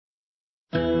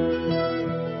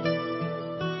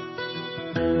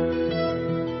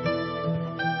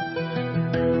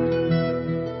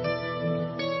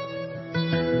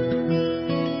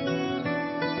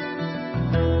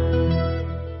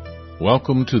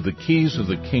Welcome to the Keys of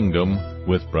the Kingdom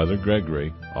with Brother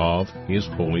Gregory of His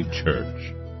Holy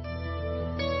Church.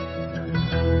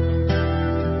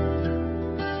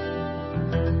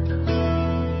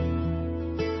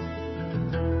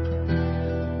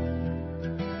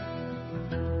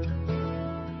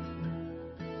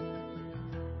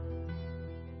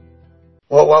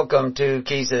 Well, welcome to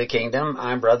Keys of the Kingdom.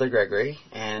 I'm Brother Gregory,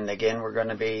 and again we're going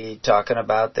to be talking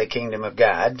about the Kingdom of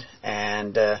God.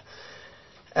 And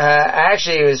I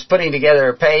actually was putting together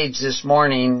a page this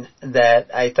morning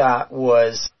that I thought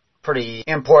was pretty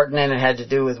important, and it had to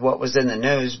do with what was in the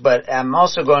news, but I'm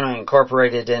also going to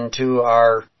incorporate it into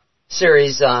our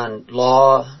series on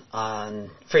law, on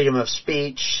freedom of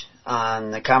speech,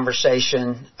 on the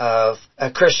conversation of a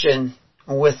Christian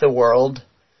with the world,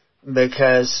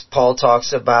 because Paul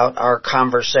talks about our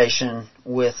conversation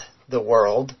with the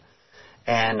world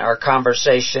and our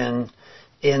conversation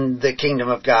in the kingdom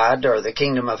of God or the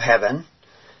kingdom of heaven.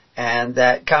 And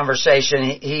that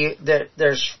conversation,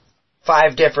 there's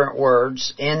 5 different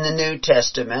words in the New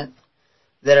Testament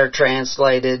that are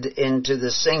translated into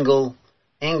the single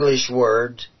English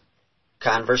word,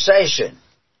 conversation.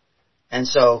 And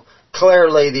so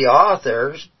clearly the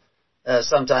authors,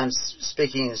 sometimes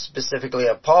speaking specifically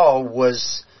of Paul,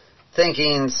 was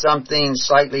thinking something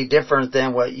slightly different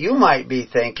than what you might be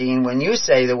thinking when you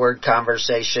say the word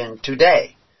conversation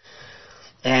today.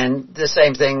 And the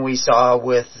same thing we saw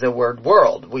with the word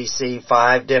world. We see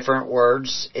 5 different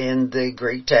words in the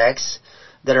Greek text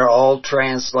that are all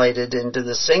translated into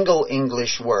the single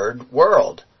English word,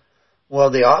 world. Well,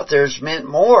 the authors meant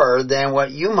more than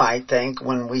what you might think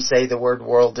when we say the word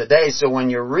world today. So when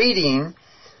you're reading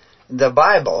the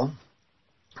Bible,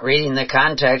 reading the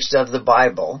context of the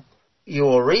Bible, you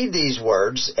will read these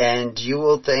words and you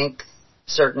will think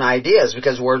certain ideas,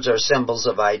 because words are symbols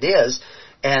of ideas,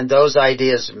 and those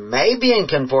ideas may be in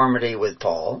conformity with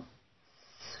Paul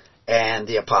and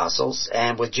the apostles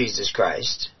and with Jesus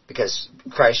Christ, because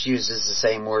Christ uses the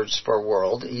same words for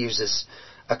world. He uses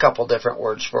a couple different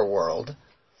words for world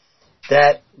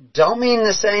that don't mean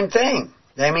the same thing.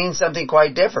 They mean something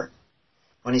quite different.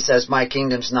 When he says, my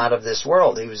kingdom's not of this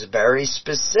world, he was very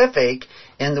specific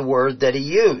in the word that he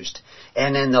used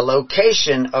and in the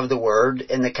location of the word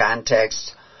in the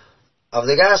context of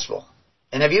the gospel.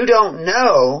 And if you don't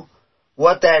know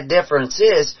what that difference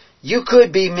is, you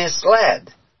could be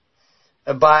misled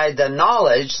by the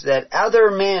knowledge that other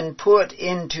men put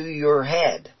into your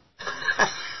head,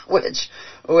 which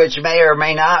may or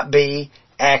may not be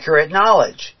accurate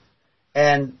knowledge.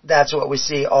 And that's what we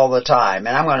see all the time.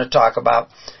 And I'm going to talk about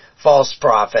false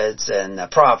prophets and the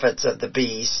prophets of the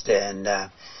beast and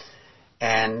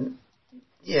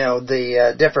you know,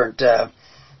 the different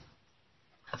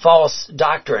false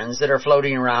doctrines that are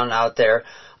floating around out there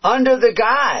under the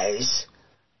guise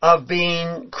of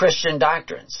being Christian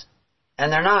doctrines.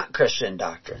 And they're not Christian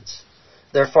doctrines.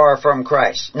 They're far from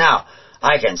Christ. Now,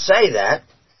 I can say that.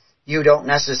 You don't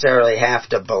necessarily have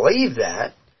to believe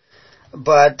that.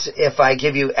 But if I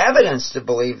give you evidence to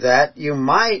believe that, you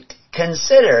might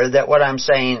consider that what I'm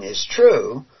saying is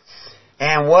true,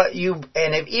 and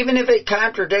even if it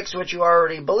contradicts what you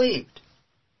already believed.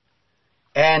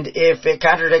 And if it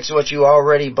contradicts what you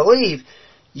already believe,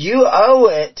 you owe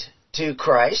it to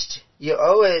Christ, you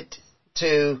owe it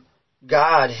to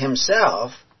God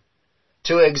Himself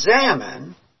to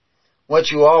examine what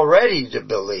you already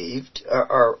believed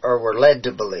or were led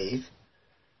to believe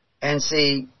and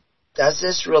see, does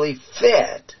this really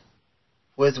fit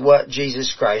with what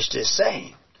Jesus Christ is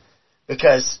saying?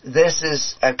 Because this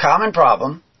is a common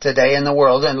problem today in the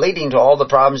world, and leading to all the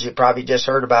problems you probably just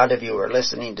heard about if you were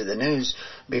listening to the news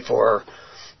before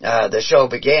the show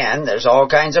began. There's all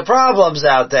kinds of problems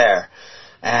out there.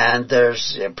 And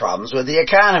there's problems with the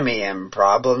economy, and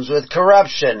problems with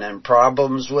corruption, and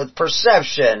problems with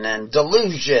perception, and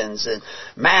delusions, and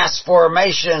mass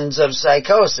formations of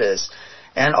psychosis.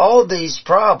 And all these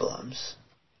problems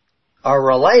are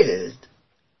related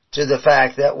to the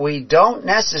fact that we don't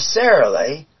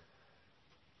necessarily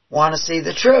want to see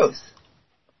the truth.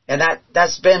 And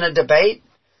that's been a debate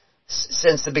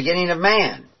since the beginning of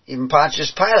man. Even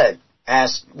Pontius Pilate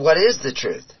asked, what is the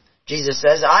truth? Jesus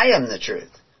says, I am the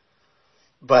truth.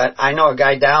 But I know a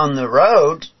guy down the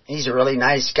road, he's a really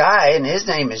nice guy, and his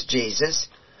name is Jesus,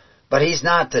 but he's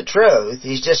not the truth.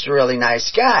 He's just a really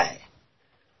nice guy.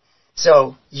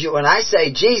 So, when I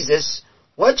say Jesus,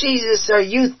 what Jesus are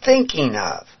you thinking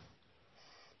of?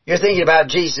 You're thinking about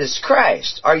Jesus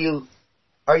Christ. Are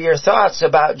your thoughts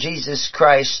about Jesus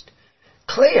Christ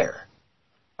clear?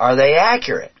 Are they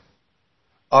accurate?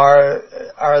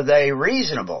 Are they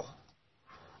reasonable?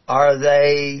 Are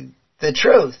they the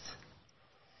truth?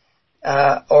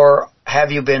 or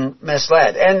have you been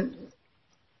misled? And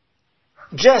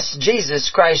just Jesus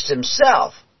Christ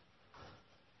himself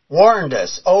warned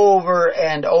us over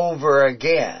and over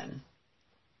again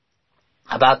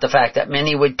about the fact that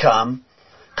many would come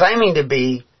claiming to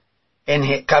be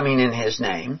coming in his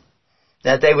name,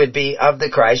 that they would be of the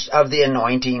Christ, of the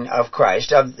anointing of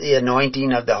Christ, of the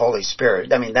anointing of the Holy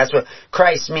Spirit. I mean, that's what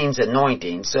Christ means,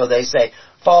 anointing. So they say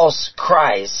false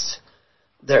Christ.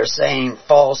 They're saying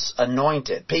false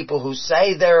anointed. People who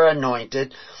say they're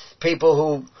anointed, people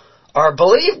who are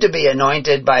believed to be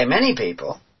anointed by many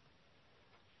people,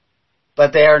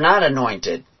 but they are not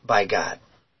anointed by God.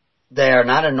 They are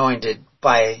not anointed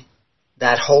by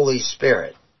that Holy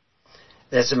Spirit.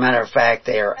 As a matter of fact,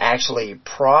 they are actually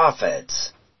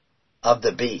prophets of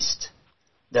the beast.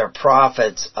 They're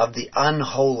prophets of the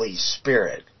unholy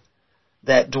spirit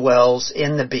that dwells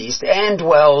in the beast and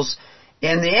dwells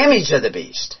in the image of the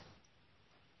beast.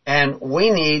 And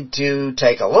we need to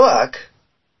take a look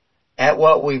at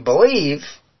what we believe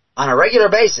on a regular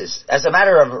basis. As a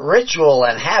matter of ritual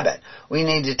and habit, we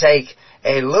need to take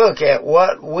a look at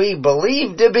what we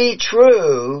believe to be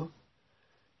true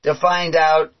to find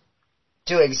out,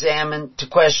 to examine, to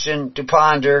question, to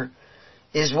ponder,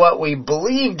 is what we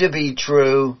believe to be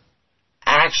true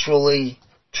actually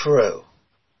true?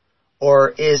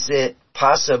 Or is it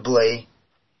possibly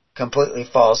completely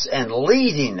false and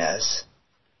leading us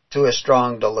to a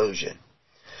strong delusion?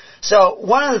 So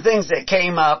one of the things that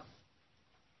came up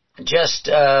just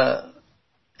in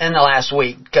the last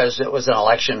week, because it was an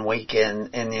election week in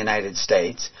the United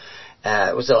States,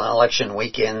 it was an election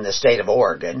week in the state of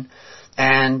Oregon.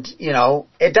 And, you know,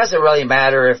 it doesn't really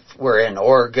matter if we're in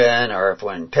Oregon or if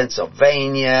we're in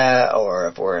Pennsylvania or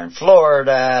if we're in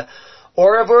Florida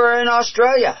or if we're in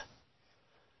Australia.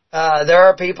 There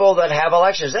are people that have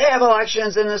elections. They have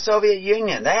elections in the Soviet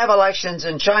Union. They have elections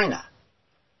in China.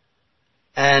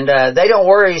 And they don't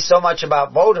worry so much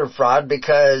about voter fraud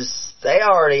because they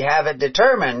already have it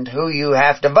determined who you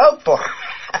have to vote for.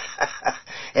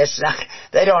 It's not,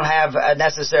 they don't have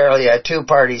necessarily a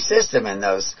two-party system in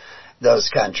those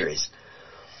countries.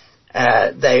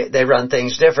 They run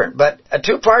things different. But a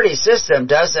two-party system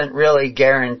doesn't really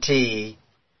guarantee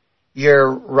your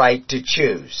right to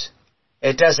choose.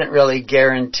 It doesn't really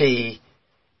guarantee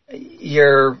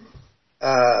your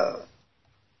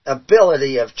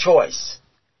ability of choice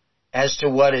as to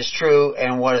what is true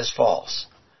and what is false.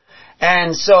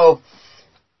 And so,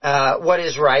 what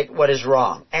is right, what is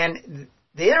wrong. And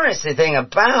the interesting thing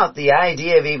about the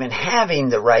idea of even having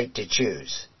the right to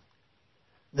choose,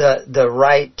 the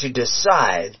right to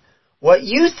decide what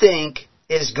you think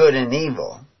is good and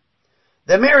evil,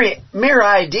 the mere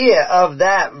idea of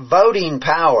that voting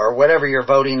power, whatever you're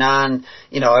voting on,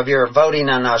 you know, if you're voting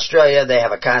on Australia, they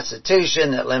have a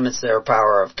constitution that limits their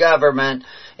power of government.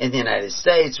 In the United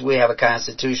States, we have a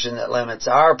constitution that limits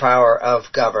our power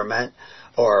of government,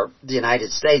 or the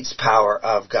United States power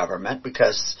of government,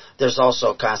 because there's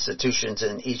also constitutions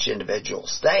in each individual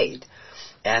state.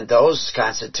 And those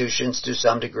constitutions, to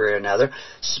some degree or another,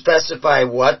 specify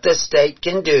what the state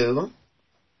can do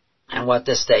and what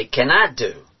the state cannot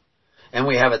do. And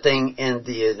we have a thing in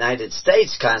the United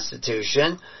States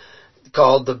Constitution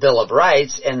called the Bill of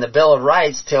Rights, and the Bill of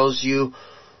Rights tells you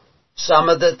some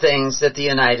of the things that the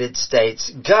United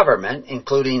States government,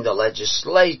 including the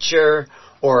legislature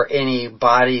or any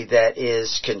body that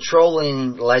is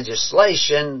controlling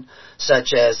legislation,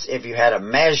 such as if you had a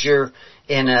measure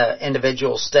in an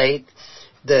individual state,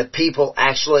 the people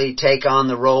actually take on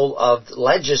the role of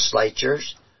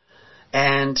legislatures,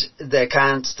 and the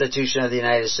Constitution of the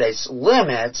United States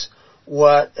limits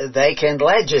what they can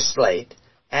legislate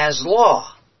as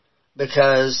law,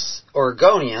 because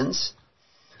Oregonians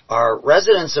are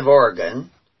residents of Oregon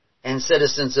and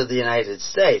citizens of the United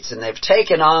States, and they've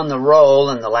taken on the role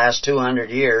in the last 200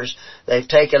 years, they've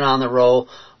taken on the role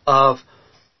of,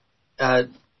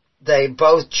 they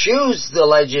both choose the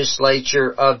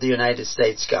legislature of the United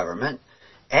States government,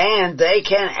 and they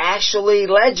can actually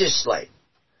legislate.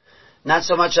 Not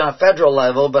so much on a federal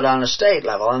level, but on a state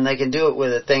level, and they can do it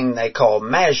with a thing they call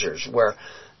measures, where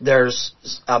there's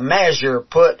a measure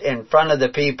put in front of the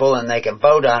people and they can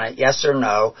vote on it, yes or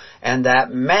no, and that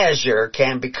measure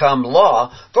can become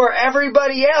law for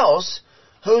everybody else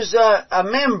who's a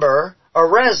member, a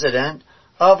resident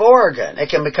of Oregon. It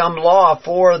can become law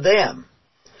for them.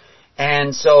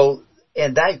 And so,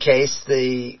 in that case,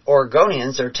 the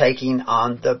Oregonians are taking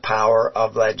on the power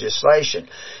of legislation.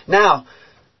 Now,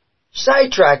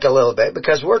 sidetrack a little bit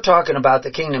because we're talking about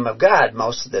the kingdom of God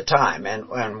most of the time,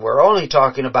 and we're only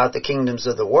talking about the kingdoms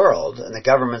of the world and the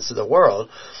governments of the world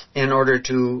in order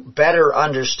to better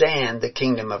understand the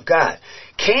kingdom of God.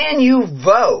 Can you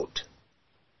vote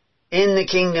in the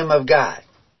kingdom of God?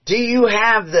 Do you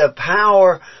have the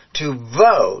power to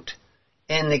vote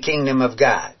in the kingdom of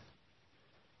God?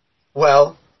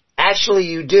 Well, actually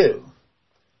you do.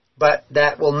 But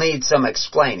that will need some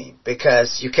explaining,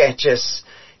 because you can't just,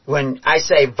 when I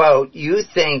say vote, you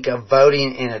think of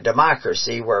voting in a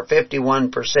democracy where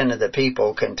 51% of the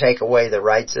people can take away the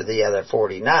rights of the other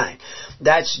 49.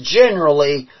 That's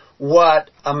generally what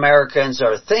Americans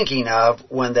are thinking of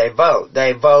when they vote.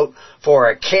 They vote for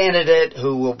a candidate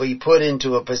who will be put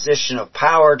into a position of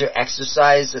power to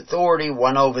exercise authority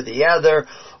one over the other,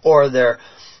 or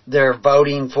they're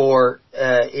voting for,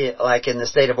 like in the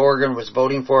state of Oregon, was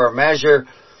voting for a measure,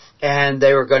 and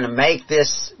they were going to make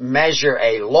this measure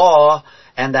a law,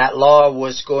 and that law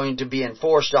was going to be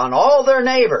enforced on all their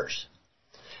neighbors.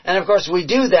 And of course we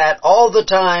do that all the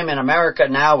time in America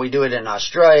now. We do it in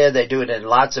Australia. They do it in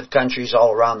lots of countries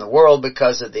all around the world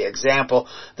because of the example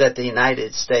that the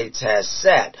United States has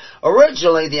set.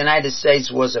 Originally the United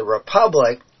States was a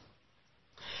republic,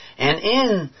 and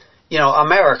in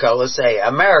America, let's say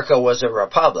America was a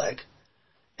republic,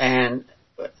 and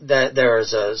there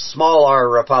is a small r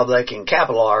republic and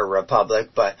capital R republic,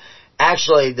 but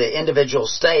actually the individual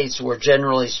states were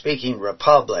generally speaking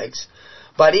republics.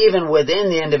 But even within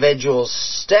the individual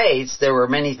states, there were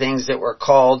many things that were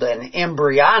called an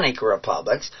embryonic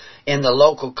republics in the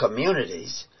local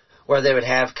communities, where they would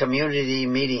have community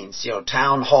meetings,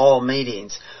 town hall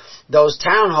meetings. Those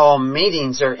town hall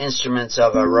meetings are instruments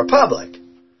of a republic.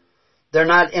 They're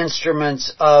not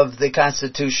instruments of the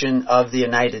Constitution of the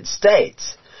United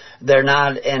States. They're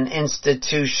not an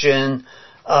institution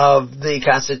of the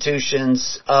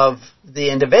constitutions of the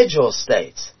individual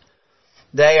states.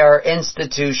 They are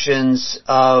institutions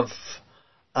of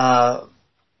the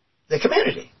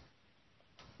community.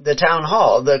 The town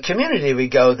hall, the community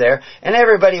would go there, and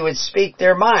everybody would speak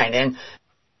their mind. And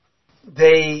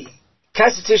the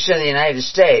Constitution of the United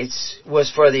States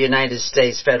was for the United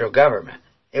States federal government.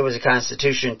 It was a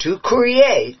constitution to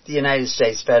create the United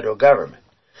States federal government.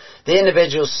 The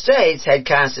individual states had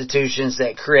constitutions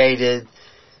that created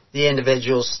the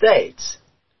individual states.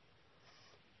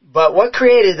 But what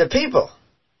created the people?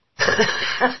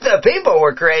 The people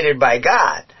were created by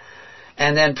God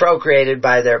and then procreated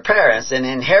by their parents and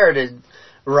inherited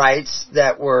rights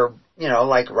that were,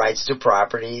 like rights to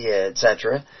property,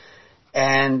 etc.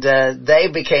 And they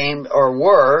became or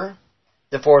were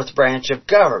the fourth branch of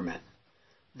government.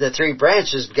 The three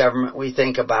branches of government we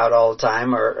think about all the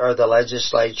time are the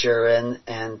legislature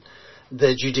and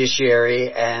the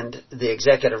judiciary and the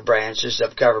executive branches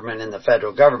of government in the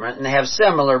federal government. And they have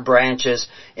similar branches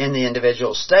in the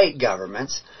individual state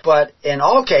governments. But in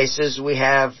all cases, we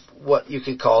have what you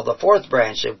could call the fourth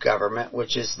branch of government,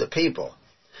 which is the people.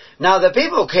 Now, the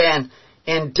people can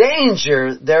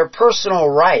endanger their personal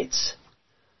rights,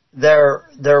 their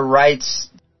rights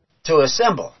to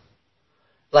assemble.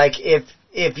 Like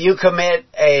if you commit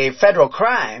a federal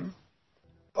crime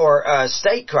or a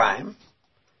state crime,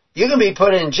 you can be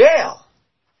put in jail.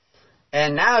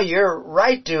 And now your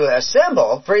right to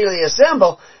assemble, freely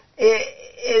assemble,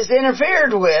 is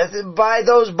interfered with by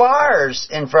those bars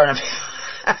in front of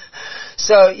you.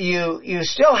 So you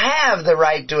still have the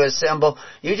right to assemble.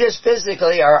 You just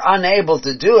physically are unable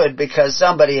to do it because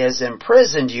somebody has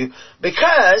imprisoned you.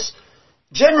 Because,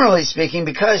 generally speaking,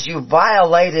 because you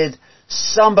violated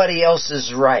somebody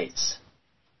else's rights.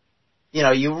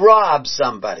 You robbed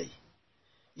somebody.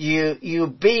 You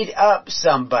beat up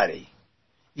somebody.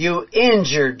 You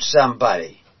injured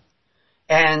somebody.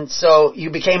 And so you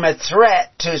became a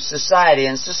threat to society.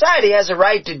 And society has a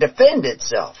right to defend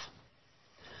itself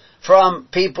from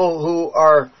people who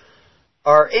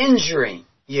are injuring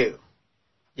you,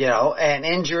 and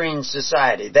injuring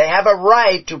society. They have a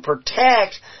right to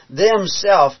protect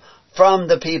themselves from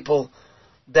the people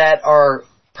that are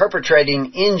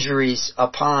perpetrating injuries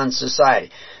upon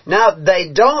society. Now,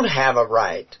 they don't have a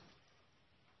right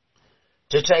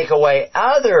to take away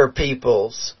other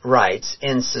people's rights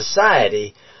in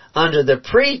society under the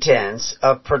pretense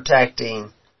of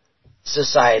protecting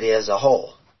society as a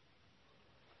whole.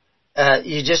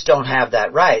 You just don't have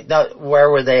that right. Now, where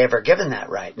were they ever given that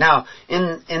right? Now,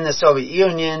 in the Soviet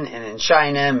Union and in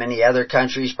China, many other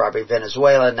countries, probably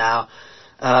Venezuela now,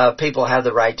 people have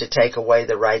the right to take away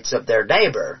the rights of their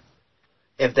neighbor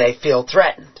if they feel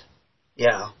threatened.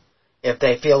 If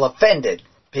they feel offended.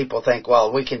 People think,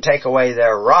 well, we can take away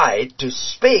their right to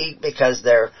speak because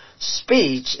their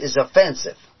speech is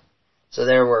offensive. So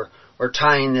there we're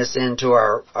tying this into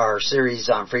our series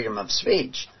on freedom of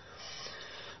speech.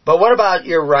 But what about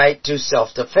your right to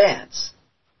self-defense?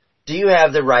 Do you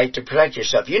have the right to protect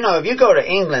yourself? You know, if you go to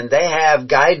England, they have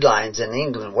guidelines in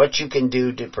England what you can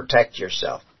do to protect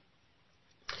yourself.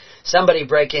 Somebody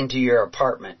break into your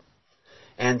apartment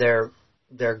and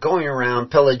they're going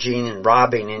around pillaging and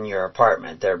robbing in your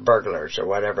apartment. They're burglars or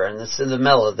whatever, and it's in the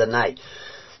middle of the night.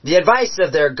 The advice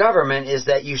of their government is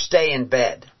that you stay in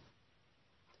bed.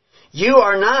 You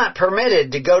are not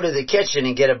permitted to go to the kitchen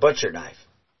and get a butcher knife.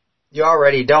 You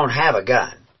already don't have a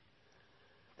gun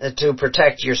to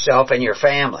protect yourself and your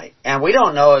family. And we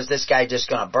don't know, is this guy just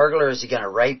going to burglar? Is he going to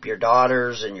rape your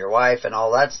daughters and your wife and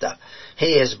all that stuff?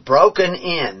 He is broken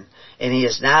in, and he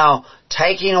is now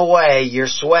taking away your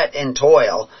sweat and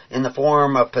toil in the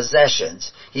form of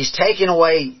possessions. He's taking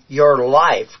away your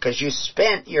life because you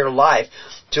spent your life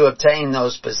to obtain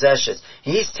those possessions.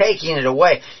 He's taking it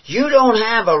away. You don't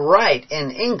have a right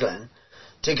in England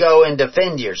to go and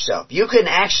defend yourself. You can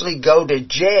actually go to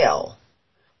jail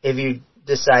if you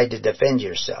decide to defend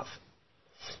yourself.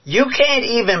 You can't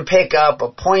even pick up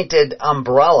a pointed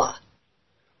umbrella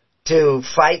to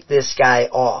fight this guy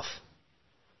off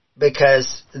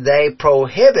because they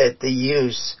prohibit the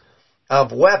use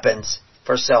of weapons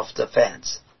for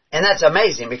self-defense. And that's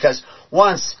amazing because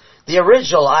once the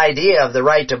original idea of the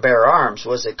right to bear arms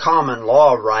was a common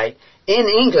law right in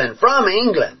England, from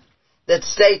England, that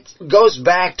state goes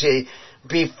back to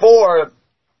before,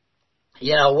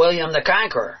 William the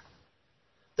Conqueror.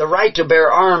 The right to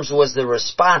bear arms was the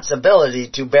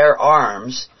responsibility to bear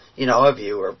arms. If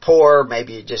you were poor,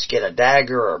 maybe you just get a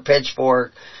dagger or a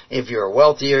pitchfork. If you were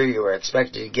wealthier, you were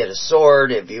expected to get a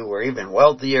sword. If you were even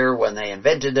wealthier, when they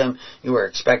invented them, you were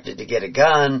expected to get a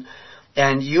gun.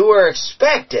 And you were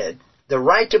expected, the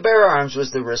right to bear arms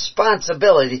was the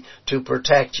responsibility to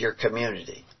protect your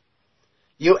community.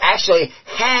 You actually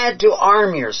had to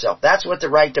arm yourself. That's what the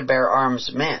right to bear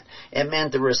arms meant. It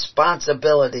meant the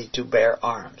responsibility to bear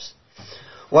arms.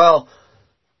 Well,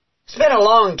 it's been a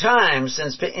long time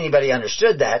since anybody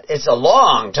understood that. It's a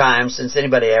long time since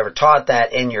anybody ever taught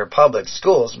that in your public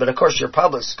schools. But of course your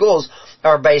public schools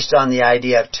are based on the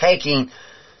idea of taking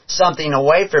something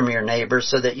away from your neighbors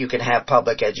so that you can have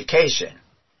public education.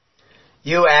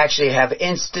 You actually have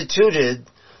instituted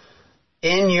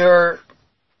in your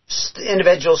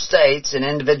individual states and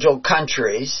individual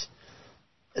countries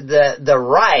the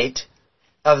right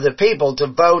of the people to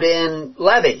vote in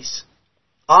levies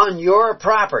on your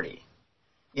property.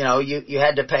 You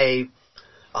had to pay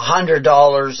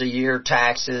 $100 a year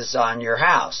taxes on your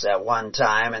house at one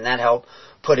time, and that helped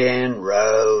put in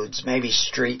roads, maybe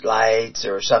street lights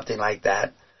or something like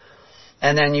that.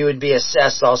 And then you would be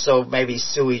assessed also maybe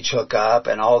sewage hookup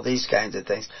and all these kinds of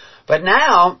things. But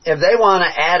now, if they want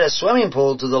to add a swimming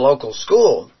pool to the local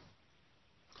school,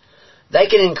 they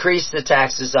can increase the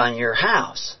taxes on your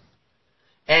house.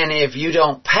 And if you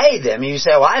don't pay them, you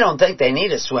say, well, I don't think they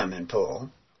need a swimming pool,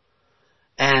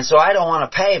 and so I don't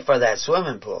want to pay for that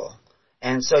swimming pool.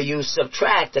 And so you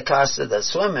subtract the cost of the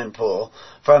swimming pool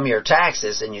from your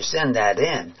taxes and you send that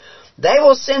in. They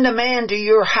will send a man to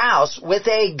your house with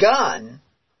a gun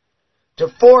to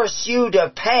force you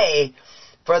to pay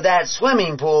for that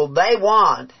swimming pool they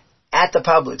want at the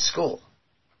public school.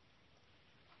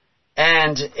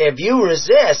 And if you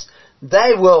resist,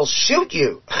 they will shoot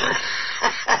you.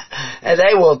 And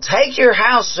they will take your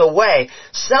house away,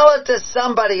 sell it to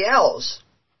somebody else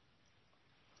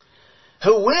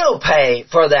who will pay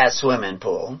for that swimming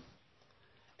pool,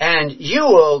 and you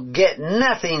will get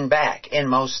nothing back. In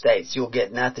most states, you'll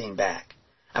get nothing back.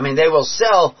 I mean, they will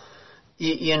sell,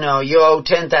 you owe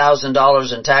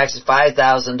 $10,000 in taxes,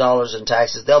 $5,000 in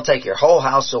taxes. They'll take your whole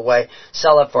house away,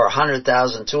 sell it for $100,000,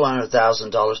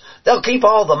 $200,000. They'll keep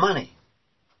all the money.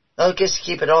 They'll just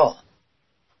keep it all.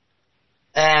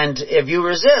 And if you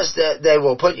resist, they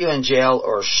will put you in jail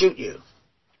or shoot you.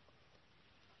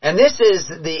 And this is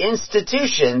the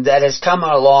institution that has come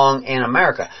along in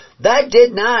America. That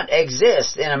did not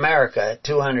exist in America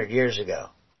 200 years ago.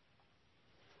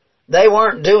 They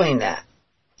weren't doing that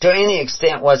to any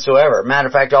extent whatsoever. Matter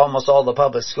of fact, almost all the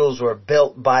public schools were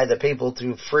built by the people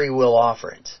through free will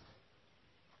offerings.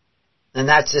 And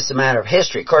that's just a matter of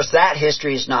history. Of course, that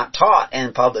history is not taught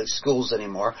in public schools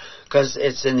anymore because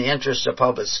it's in the interest of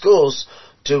public schools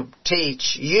to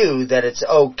teach you that it's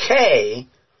okay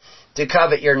to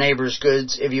covet your neighbor's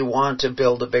goods if you want to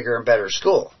build a bigger and better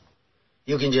school.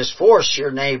 You can just force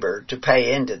your neighbor to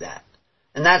pay into that.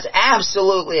 And that's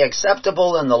absolutely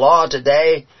acceptable in the law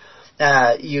today.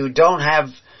 You don't have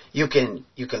You can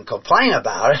complain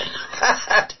about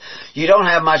it. You don't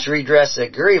have much redress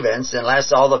of grievance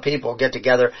unless all the people get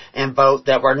together and vote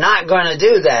that we're not going to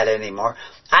do that anymore.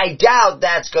 I doubt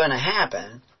that's going to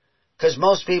happen, because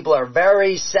most people are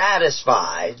very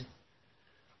satisfied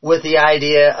with the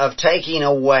idea of taking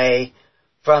away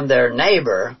from their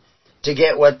neighbor to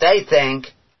get what they think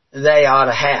they ought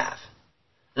to have.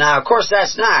 Now, of course,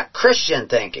 that's not Christian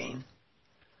thinking.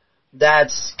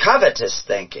 That's covetous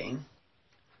thinking.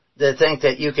 To think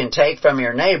that you can take from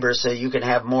your neighbor so you can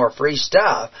have more free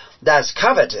stuff. That's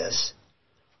covetous,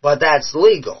 but that's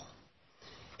legal.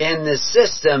 In the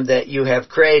system that you have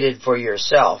created for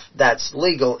yourself, that's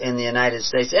legal in the United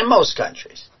States, in most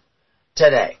countries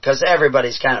today, because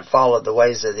everybody's kind of followed the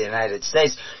ways of the United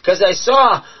States, because they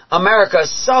saw America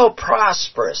so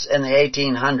prosperous in the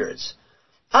 1800s.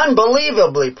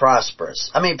 Unbelievably prosperous.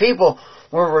 I mean, people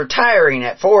were retiring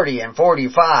at 40 and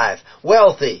 45,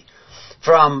 wealthy,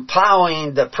 from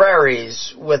plowing the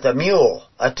prairies with a mule,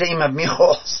 a team of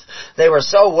mules. They were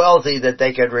so wealthy that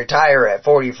they could retire at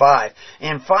 45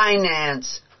 and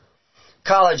finance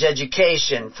college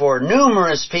education for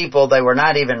numerous people they were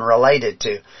not even related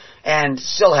to, and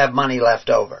still have money left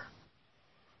over.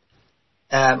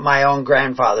 My own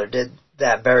grandfather did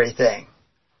that very thing.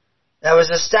 That was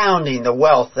astounding, the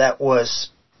wealth that was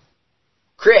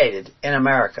created in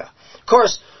America. Of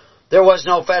course, there was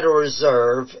no Federal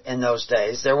Reserve in those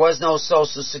days. There was no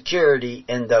Social Security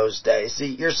in those days.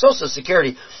 Your Social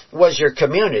Security was your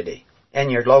community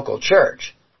and your local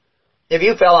church. If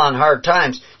you fell on hard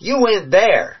times, you went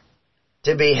there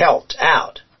to be helped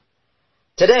out.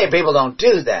 Today, people don't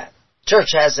do that.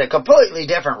 Church has a completely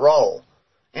different role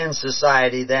in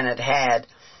society than it had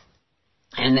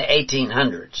in the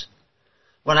 1800s.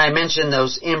 When I mentioned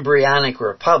those embryonic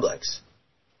republics,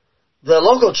 the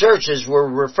local churches were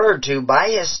referred to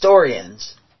by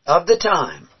historians of the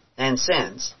time and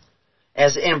since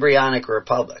as embryonic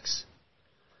republics.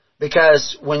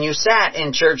 Because when you sat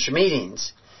in church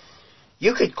meetings,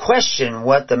 you could question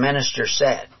what the minister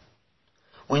said.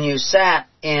 When you sat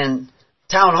in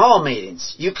town hall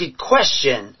meetings, you could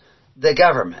question the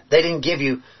government. They didn't give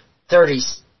you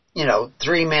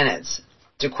 3 minutes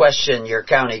to question your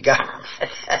county government.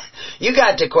 You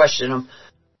got to question them.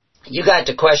 You got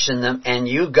to question them, and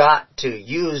you got to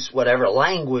use whatever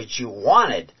language you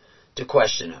wanted to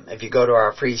question them. If you go to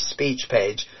our free speech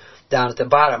page, down at the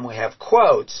bottom, we have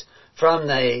quotes from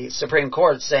the Supreme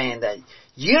Court saying that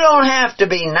you don't have to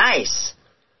be nice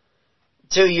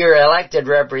to your elected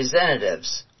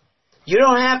representatives. You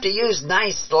don't have to use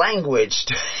nice language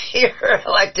to your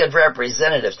elected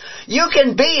representatives. You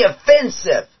can be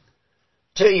offensive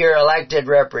to your elected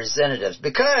representatives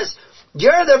because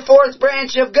you're the fourth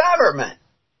branch of government.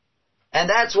 And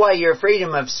that's why your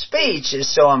freedom of speech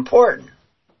is so important.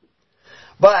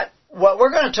 But what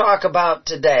we're going to talk about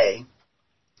today,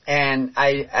 and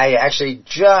I actually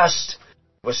just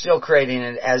was still creating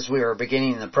it as we were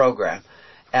beginning the program,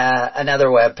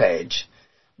 another web page,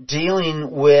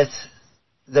 dealing with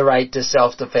the right to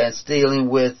self-defense, dealing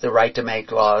with the right to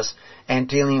make laws, and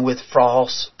dealing with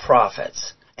false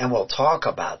prophets. And we'll talk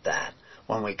about that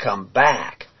when we come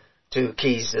back to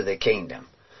Keys to the Kingdom.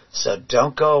 So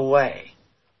don't go away.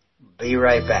 Be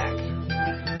right back.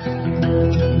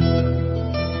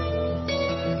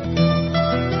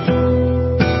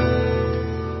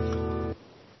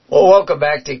 Well, welcome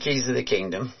back to Keys to the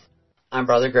Kingdom. I'm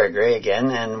Brother Gregory again,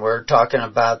 and we're talking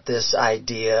about this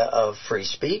idea of free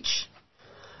speech,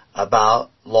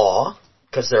 about law,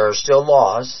 because there are still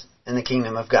laws in the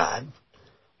kingdom of God.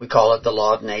 We call it the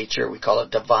law of nature. We call it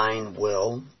divine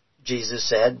will. Jesus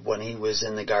said when he was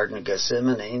in the Garden of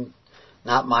Gethsemane,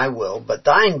 not my will, but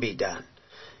thine be done.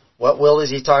 What will is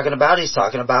he talking about? He's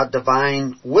talking about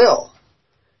divine will.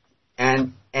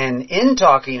 And in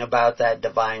talking about that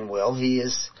divine will, he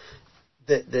is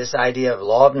this idea of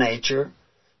law of nature,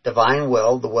 divine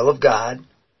will, the will of God.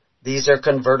 These are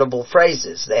convertible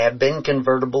phrases. They have been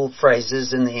convertible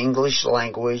phrases in the English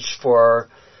language for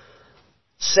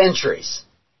centuries.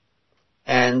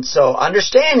 And so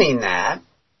understanding that,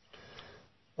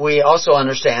 we also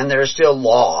understand there is still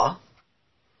law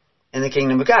in the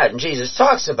kingdom of God. And Jesus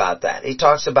talks about that. He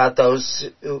talks about those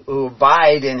who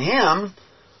abide in him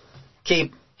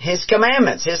keep his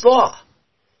commandments, his law,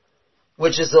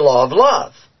 which is the law of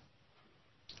love.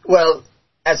 Well,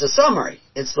 as a summary,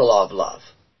 it's the law of love.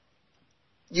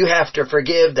 You have to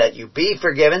forgive that you be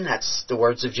forgiven. That's the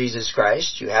words of Jesus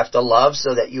Christ. You have to love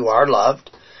so that you are loved.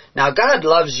 Now, God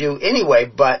loves you anyway,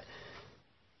 but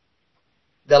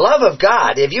the love of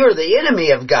God, if you are the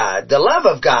enemy of God, the love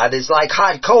of God is like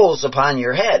hot coals upon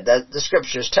your head. The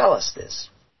scriptures tell us this.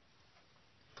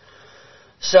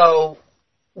 So,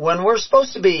 when we're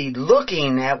supposed to be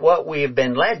looking at what we have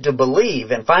been led to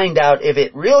believe and find out if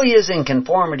it really is in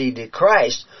conformity to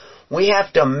Christ, we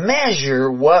have to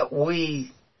measure what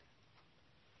we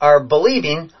are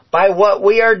believing by what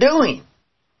we are doing.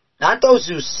 Not those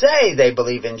who say they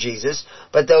believe in Jesus,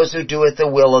 but those who do it the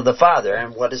will of the Father.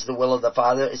 And what is the will of the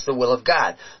Father? It's the will of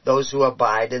God. Those who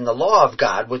abide in the law of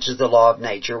God, which is the law of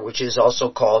nature, which is also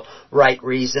called right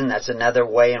reason. That's another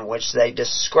way in which they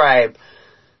describe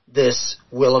this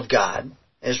will of God,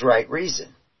 is right reason.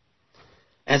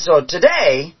 And so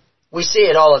today, we see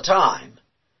it all the time.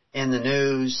 In the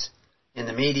news, in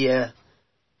the media.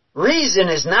 Reason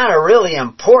is not a really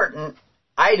important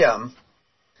item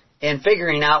in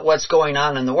figuring out what's going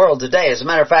on in the world today. As a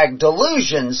matter of fact,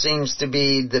 delusion seems to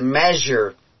be the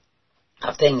measure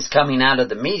of things coming out of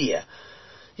the media.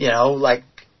 You know, like,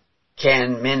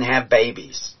 can men have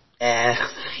babies? And,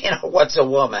 what's a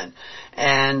woman?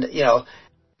 And,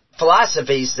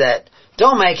 philosophies that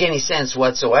don't make any sense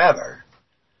whatsoever.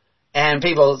 And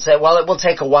people say, well, it will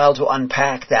take a while to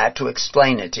unpack that, to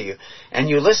explain it to you. And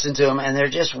you listen to them, and they're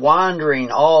just wandering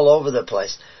all over the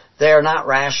place. They're not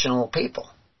rational people.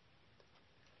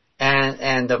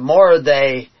 And the more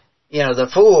they, the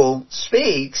fool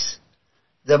speaks,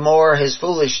 the more his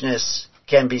foolishness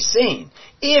can be seen.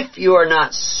 If you are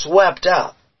not swept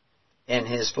up in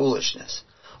his foolishness.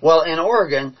 Well, in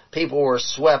Oregon, people were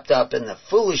swept up in the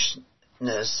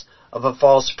foolishness of a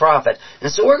false prophet.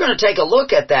 And so we're going to take a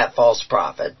look at that false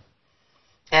prophet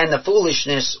and the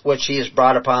foolishness which he has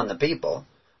brought upon the people.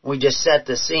 We just set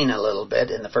the scene a little bit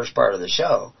in the first part of the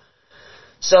show,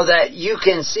 so that you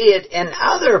can see it in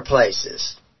other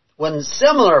places. When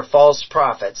similar false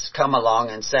prophets come along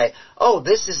and say, oh,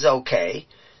 this is okay.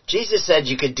 Jesus said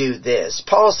you could do this.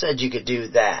 Paul said you could do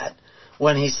that.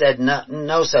 When he said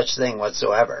no such thing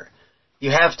whatsoever.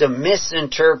 You have to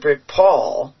misinterpret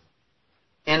Paul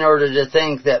in order to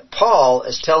think that Paul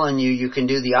is telling you can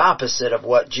do the opposite of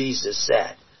what Jesus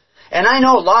said. And I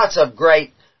know lots of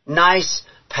great, nice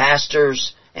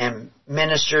pastors and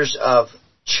ministers of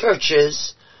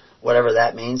churches, whatever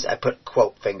that means, I put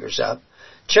quote fingers up,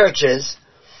 churches,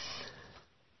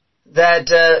 that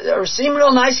seem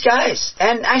real nice guys.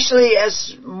 And actually,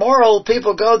 as moral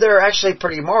people go, they're actually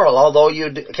pretty moral, although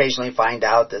you'd occasionally find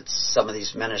out that some of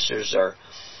these ministers are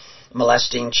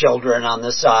molesting children on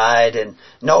the side, and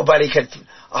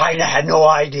I had no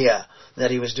idea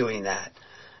that he was doing that.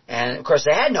 And of course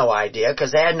they had no idea,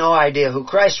 because they had no idea who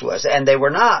Christ was, and they were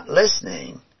not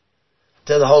listening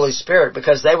to the Holy Spirit,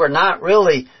 because they were not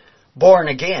really born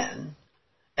again,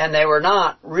 and they were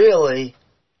not really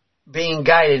being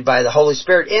guided by the Holy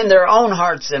Spirit in their own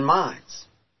hearts and minds.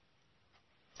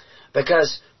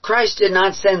 Because Christ did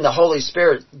not send the Holy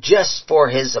Spirit just for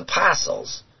his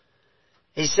apostles.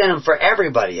 He sent him for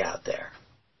everybody out there.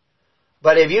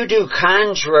 But if you do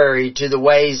contrary to the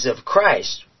ways of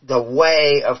Christ, the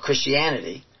way of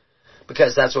Christianity,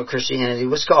 because that's what Christianity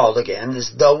was called again,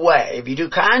 is the way. If you do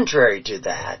contrary to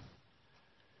that,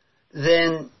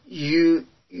 then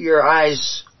your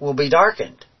eyes will be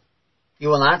darkened. You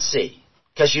will not see,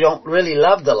 because you don't really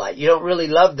love the light. You don't really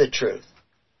love the truth.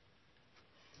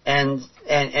 And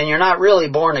you're not really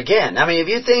born again. I mean, if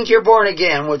you think you're born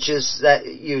again, which is that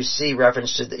you see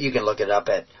reference to, you can look it up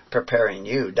at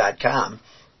preparingyou.com,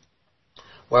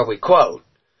 where we quote,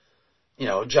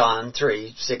 John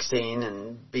 3:16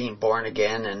 and being born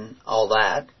again and all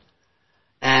that.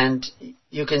 And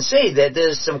you can see that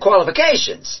there's some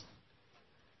qualifications.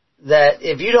 That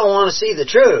if you don't want to see the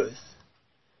truth,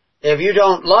 if you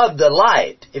don't love the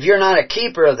light, if you're not a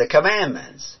keeper of the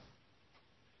commandments,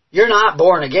 you're not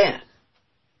born again.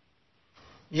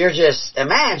 You're just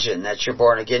imagine that you're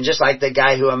born again, just like the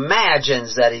guy who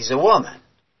imagines that he's a woman.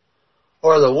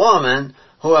 Or the woman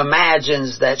who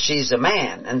imagines that she's a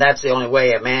man. And that's the only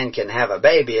way a man can have a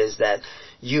baby, is that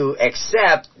you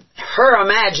accept her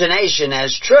imagination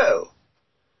as true.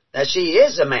 That she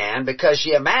is a man because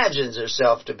she imagines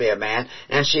herself to be a man,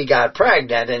 and she got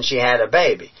pregnant and she had a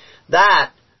baby.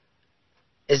 That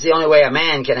is the only way a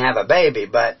man can have a baby,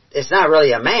 but it's not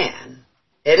really a man.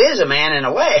 It is a man in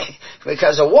a way,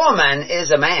 because a woman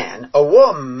is a man. A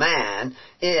woman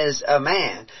is a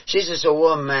man. She's just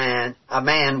a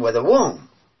man with a womb.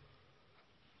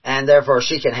 And therefore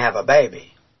she can have a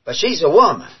baby. But she's a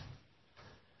woman.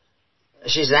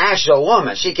 She's an actual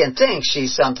woman. She can think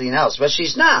she's something else, but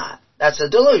she's not. That's a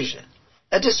delusion.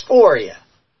 A dysphoria.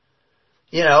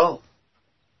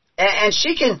 And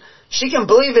she can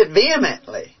believe it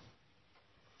vehemently.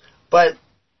 But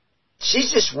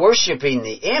she's just worshiping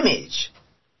the image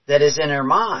that is in her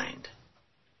mind.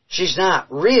 She's not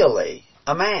really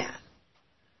a man.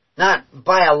 not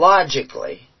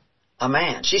biologically a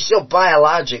man. She's still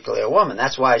biologically a woman.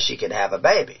 That's why she could have a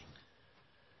baby.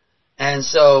 And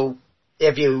so,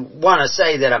 if you want to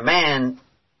say that a man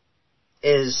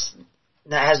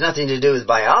has nothing to do with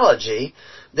biology,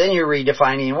 then you're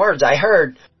redefining words. I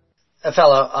heard a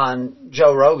fellow on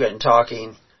Joe Rogan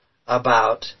talking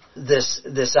about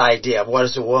this idea of what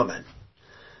is a woman.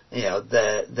 You know,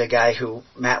 the guy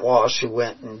Matt Walsh, who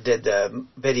went and did the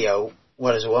video,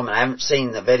 What is a Woman? I haven't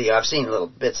seen the video. I've seen little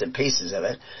bits and pieces of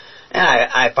it. And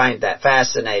I find that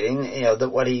fascinating, you know, that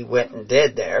what he went and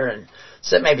did there. And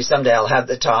so maybe someday I'll have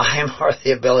the time or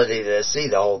the ability to see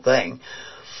the whole thing.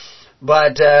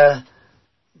 But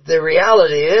the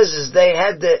reality is they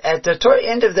had at the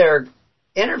end of their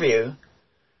interview,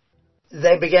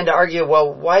 they began to argue,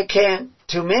 well, why can't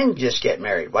two men just get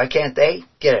married? Why can't they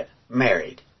get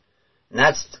married? And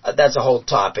that's a whole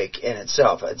topic in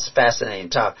itself. It's a fascinating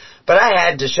topic. But I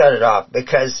had to shut it off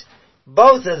because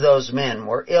both of those men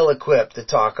were ill-equipped to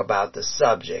talk about the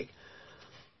subject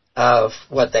of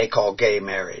what they call gay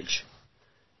marriage.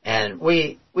 And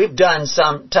we've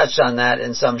touched on that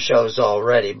in some shows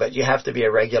already, but you have to be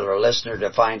a regular listener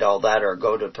to find all that, or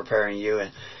go to Preparing You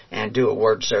and do a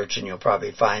word search, and you'll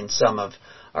probably find some of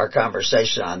our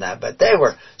conversation on that. But they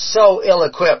were so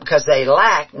ill-equipped because they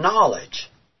lacked knowledge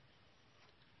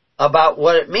about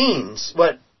what it means,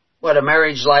 what a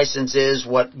marriage license is,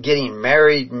 what getting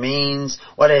married means,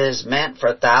 what it has meant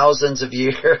for thousands of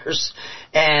years,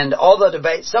 and all the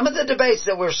debates. Some of the debates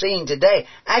that we're seeing today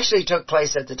actually took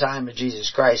place at the time of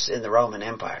Jesus Christ in the Roman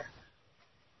Empire.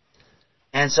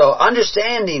 And so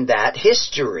understanding that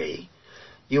history,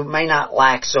 you may not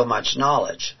lack so much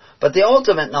knowledge. But the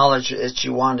ultimate knowledge that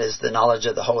you want is the knowledge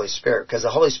of the Holy Spirit, because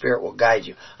the Holy Spirit will guide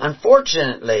you.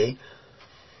 Unfortunately,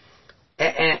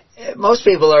 and most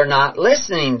people are not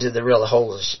listening to the real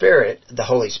Holy Spirit. The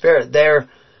Holy Spirit,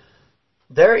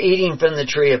 they're eating from the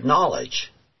tree of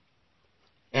knowledge,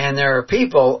 and there are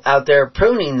people out there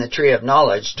pruning the tree of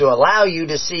knowledge to allow you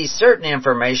to see certain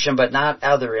information, but not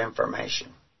other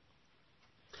information.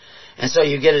 And so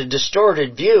you get a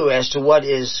distorted view as to what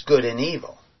is good and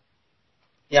evil.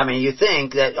 Yeah, I mean, you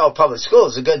think that public school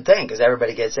is a good thing because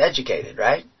everybody gets educated,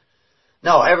 right?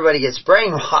 No, everybody gets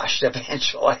brainwashed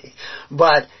eventually.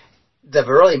 But the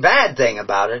really bad thing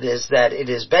about it is that it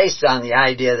is based on the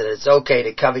idea that it's okay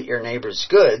to covet your neighbor's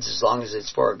goods as long as it's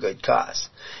for a good cause.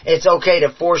 It's okay to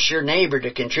force your neighbor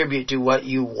to contribute to what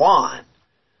you want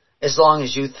as long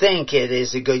as you think it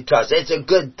is a good cause. It's a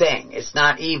good thing. It's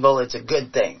not evil. It's a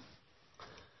good thing.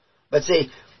 But see,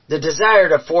 the desire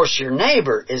to force your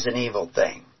neighbor is an evil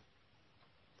thing.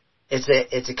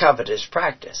 It's a covetous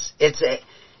practice. It's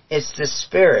the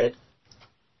spirit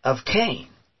of Cain.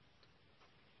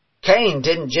 Cain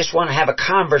didn't just want to have a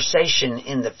conversation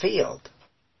in the field.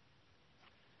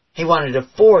 He wanted to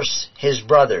force his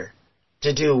brother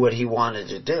to do what he wanted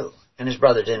to do. And his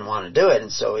brother didn't want to do it,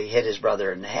 and so he hit his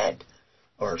brother in the head.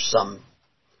 Or some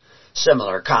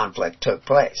similar conflict took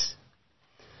place.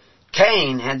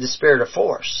 Cain had the spirit of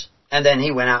force. And then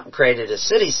he went out and created a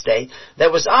city-state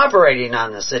that was operating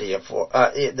on the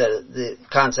the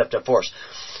concept of force.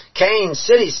 Cain's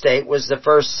city-state was the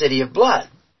first city of blood.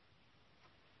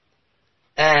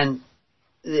 And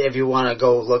if you want to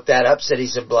go look that up,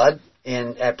 cities of blood,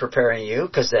 at Preparing You,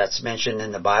 because that's mentioned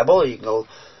in the Bible, you can go.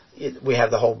 We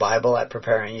have the whole Bible at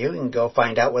Preparing You. You can go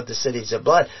find out what the cities of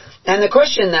blood. And the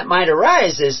question that might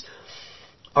arise is,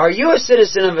 are you a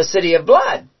citizen of a city of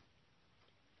blood?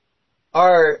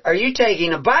 Or are you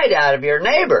taking a bite out of your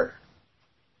neighbor?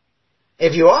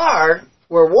 If you are,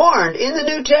 we're warned in the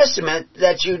New Testament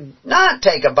that you not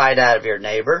take a bite out of your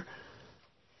neighbor,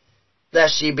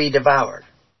 lest ye be devoured.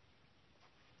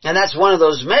 And that's one of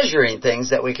those measuring things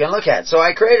that we can look at. So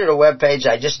I created a web page.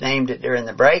 I just named it during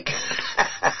the break.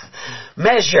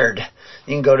 Measured.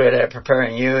 You can go to it at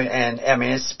Preparing You, and I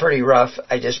mean, it's pretty rough.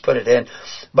 I just put it in.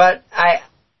 But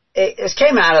it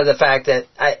came out of the fact that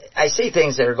I see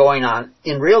things that are going on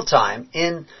in real time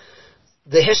in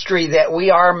the history that we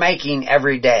are making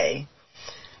every day.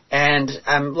 And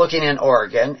I'm looking in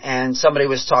Oregon, and somebody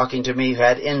was talking to me who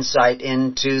had insight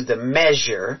into the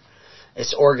measure.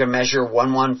 It's Oregon Measure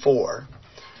 114,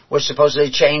 which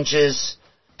supposedly changes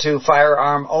to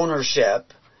firearm ownership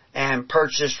and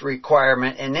purchase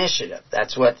requirement initiative.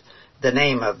 That's what the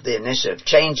name of the initiative.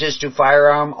 Changes to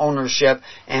firearm ownership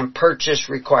and purchase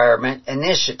requirement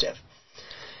initiative.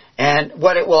 And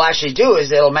what it will actually do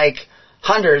is it'll make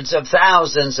hundreds of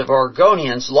thousands of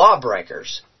Oregonians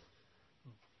lawbreakers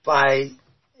by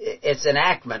its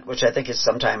enactment, which I think is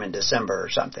sometime in December or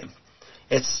something.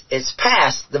 It's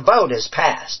passed. The vote is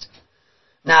passed.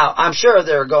 Now, I'm sure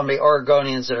there are going to be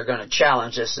Oregonians that are going to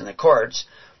challenge this in the courts,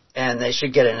 and they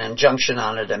should get an injunction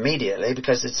on it immediately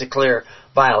because it's a clear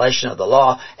violation of the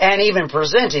law, and even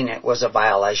presenting it was a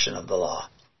violation of the law.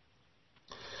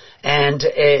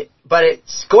 But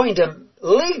it's going to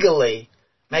legally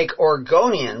make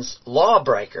Oregonians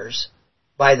lawbreakers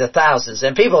by the thousands.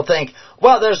 And people think,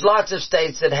 well, there's lots of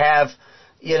states that have,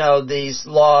 these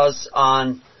laws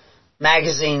on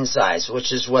magazine size,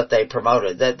 which is what they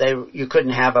promoted, that you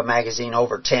couldn't have a magazine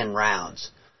over 10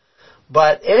 rounds.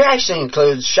 But it actually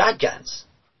includes shotguns.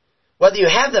 Whether you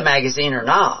have the magazine or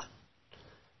not,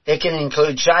 it can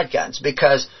include shotguns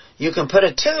because you can put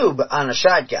a tube on a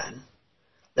shotgun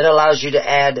that allows you to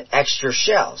add extra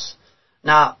shells.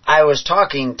 Now, I was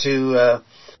talking to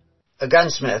a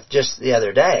gunsmith just the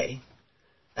other day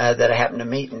that I happened to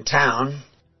meet in town,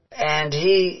 and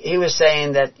he was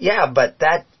saying that, yeah, but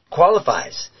that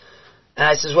qualifies. And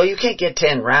I says, well, you can't get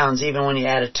 10 rounds even when you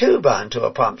add a tube onto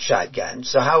a pumped shotgun.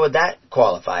 So how would that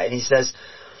qualify? And he says,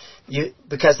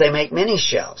 because they make mini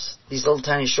shells, these little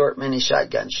tiny short mini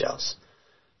shotgun shells,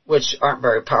 which aren't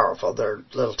very powerful. They're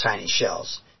little tiny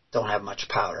shells, don't have much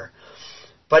powder.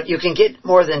 But you can get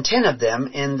more than 10 of them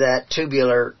in that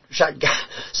tubular shotgun.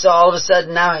 So all of a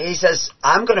sudden now he says,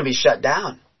 I'm going to be shut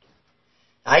down.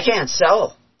 I can't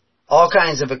sell all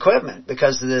kinds of equipment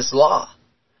because of this law.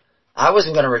 I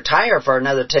wasn't going to retire for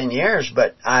another 10 years,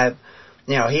 but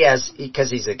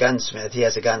because he's a gunsmith, he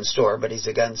has a gun store, but he's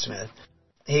a gunsmith.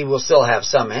 He will still have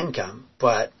some income,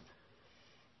 but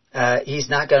he's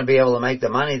not going to be able to make the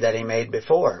money that he made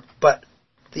before. But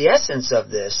the essence of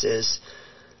this is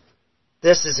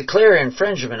a clear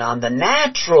infringement on the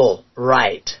natural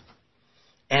right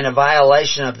and a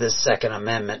violation of this Second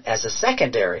Amendment as a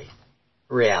secondary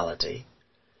reality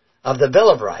of the Bill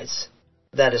of Rights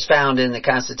that is found in the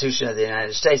Constitution of the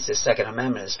United States. The Second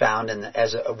Amendment is found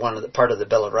as part of the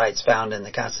Bill of Rights found in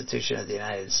the Constitution of the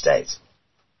United States.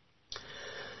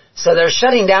 So they're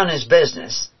shutting down his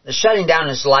business. They're shutting down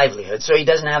his livelihood, so he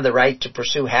doesn't have the right to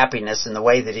pursue happiness in the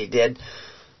way that he did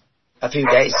a few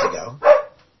days ago.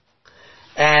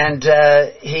 And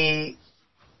he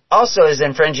also is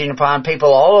infringing upon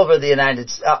people all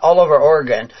over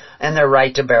Oregon and their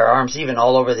right to bear arms, even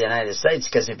all over the United States,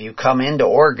 because if you come into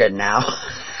Oregon now,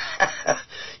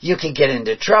 you can get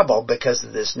into trouble because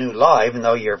of this new law, even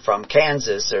though you're from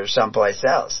Kansas or someplace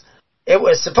else. It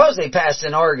was supposedly passed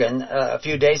in Oregon a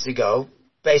few days ago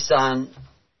based on,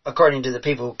 according to the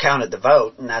people who counted the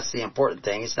vote, and that's the important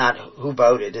thing. It's not who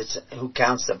voted, it's who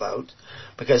counts the vote,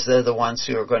 because they're the ones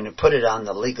who are going to put it on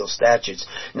the legal statutes.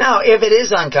 Now, if it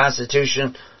is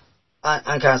unconstitutional,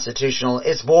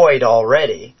 it's void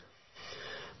already.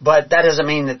 But that doesn't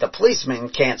mean that the policeman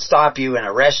can't stop you and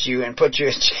arrest you and put you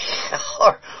in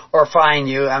jail or fine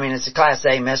you. I mean, it's a Class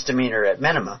A misdemeanor at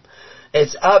minimum.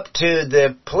 It's up to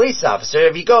the police officer.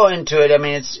 If you go into it, I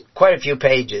mean, it's quite a few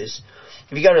pages.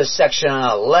 If you go to section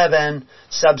 11,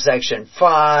 subsection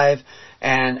 5,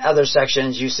 and other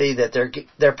sections, you see that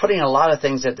they're putting a lot of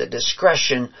things at the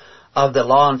discretion of the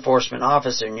law enforcement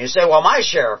officer. And you say, well, my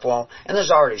sheriff won't. And there's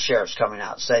already sheriffs coming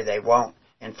out and say they won't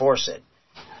enforce it.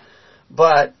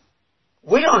 But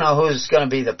we don't know who's going to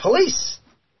be the police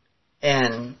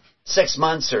in 6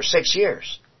 months or 6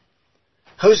 years.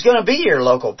 Who's going to be your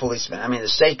local policeman? I mean, the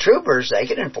state troopers, they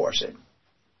can enforce it.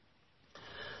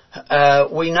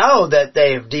 We know that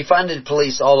they've defunded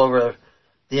police all over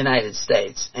the United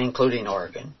States, including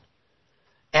Oregon.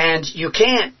 And you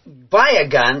can't buy a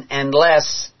gun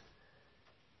unless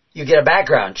you get a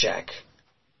background check.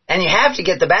 And you have to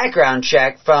get the background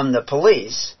check from the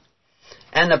police.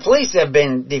 And the police have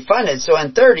been defunded, so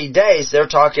in 30 days they're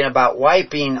talking about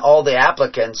wiping all the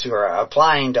applicants who are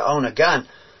applying to own a gun,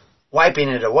 wiping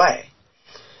it away.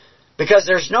 Because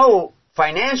there's no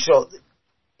financial,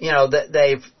 that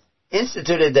they've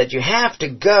instituted that you have to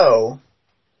go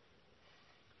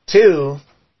to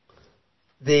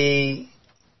the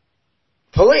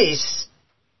police,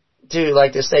 to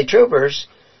like the state troopers,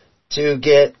 to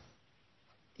get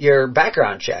your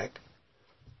background check.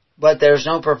 But there's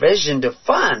no provision to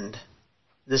fund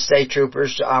the state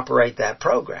troopers to operate that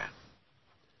program.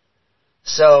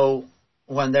 So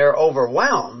when they're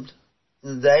overwhelmed,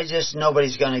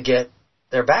 nobody's going to get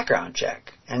their background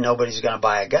check, and nobody's going to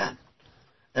buy a gun.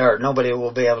 Nobody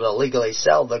will be able to legally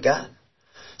sell the gun.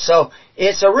 So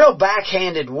it's a real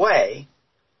backhanded way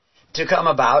to come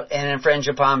about and infringe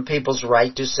upon people's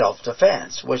right to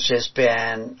self-defense, which has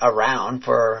been around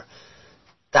for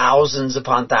thousands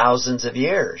upon thousands of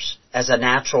years as a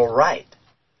natural right,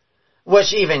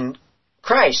 which even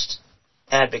Christ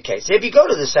advocates. If you go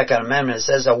to the Second Amendment, it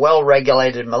says a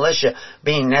well-regulated militia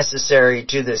being necessary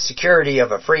to the security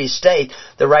of a free state,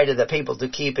 the right of the people to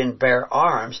keep and bear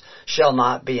arms shall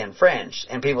not be infringed.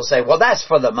 And people say, well, that's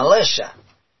for the militia.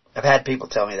 I've had people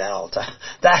tell me that all the time.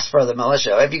 That's for the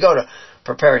militia. If you go to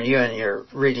Preparing You and you're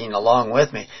reading along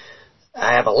with me,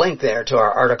 I have a link there to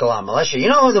our article on militia. You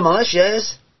know who the militia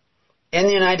is? In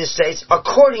the United States,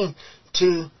 according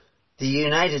to the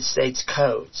United States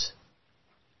codes,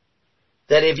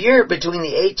 that if you're between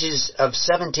the ages of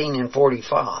 17 and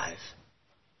 45,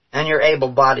 and you're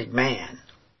able-bodied man,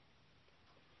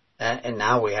 and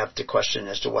now we have to question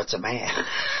as to what's a man,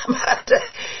 but,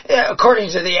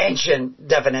 according to the ancient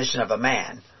definition of a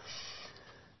man,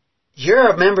 you're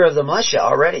a member of the militia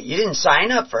already. You didn't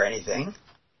sign up for anything.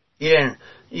 You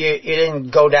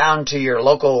didn't go down to your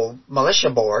local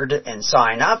militia board and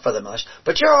sign up for the militia,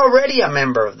 but you're already a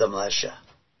member of the militia.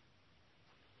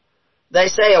 They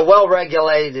say a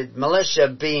well-regulated militia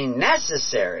being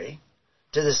necessary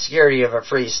to the security of a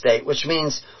free state, which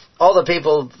means all the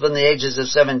people from the ages of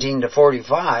 17 to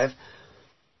 45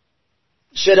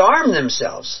 should arm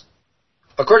themselves,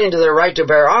 according to their right to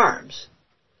bear arms,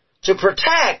 to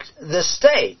protect the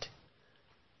state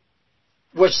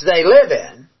which they live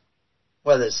in,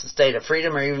 whether it's the state of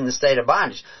freedom or even the state of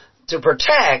bondage, to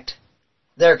protect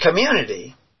their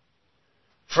community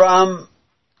from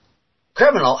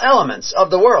criminal elements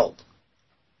of the world.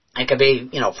 It could be,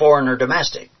 foreign or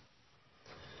domestic.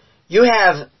 You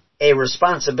have a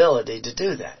responsibility to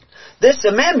do that. This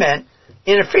amendment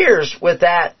interferes with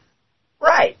that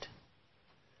right.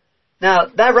 Now,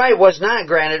 that right was not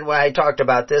granted when I talked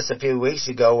about this a few weeks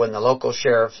ago when the local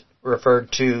sheriff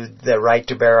referred to the right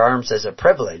to bear arms as a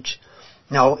privilege.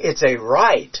 No, it's a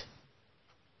right.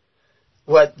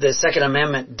 What the Second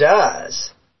Amendment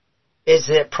does is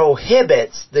it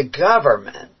prohibits the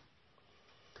government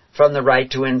from the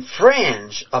right to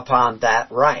infringe upon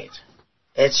that right.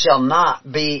 It shall not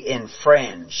be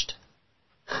infringed.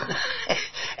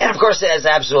 And of course, that's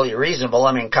absolutely reasonable.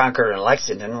 I mean, Concord and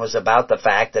Lexington was about the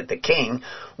fact that the king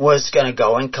was going to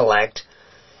go and collect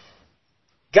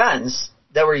guns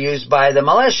that were used by the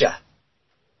militia.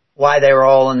 Why they were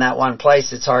all in that one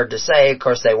place, it's hard to say. Of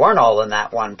course, they weren't all in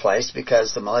that one place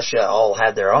because the militia all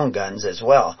had their own guns as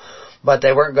well. But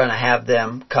they weren't going to have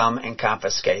them come and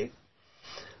confiscate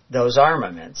those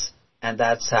armaments. And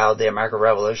that's how the American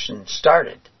Revolution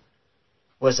started,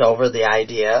 was over the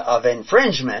idea of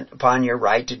infringement upon your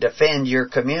right to defend your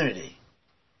community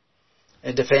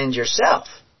and defend yourself.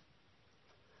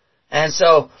 And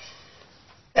so,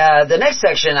 the next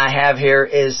section I have here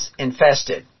is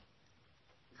infested.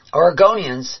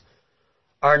 Oregonians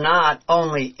are not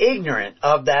only ignorant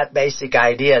of that basic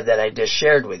idea that I just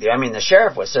shared with you. I mean, the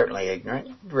sheriff was certainly ignorant,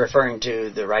 referring to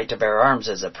the right to bear arms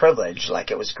as a privilege, like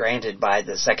it was granted by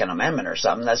the Second Amendment or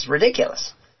something. That's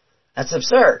ridiculous. That's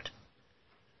absurd.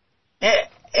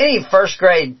 Any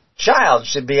first-grade child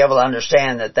should be able to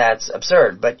understand that that's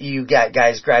absurd. But you got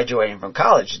guys graduating from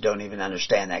college who don't even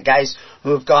understand that. Guys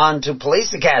who have gone to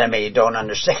police academy don't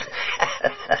understand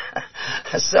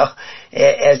that. So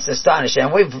it's astonishing.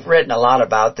 And we've written a lot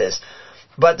about this.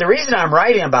 But the reason I'm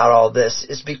writing about all this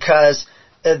is because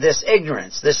of this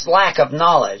ignorance, this lack of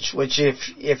knowledge, which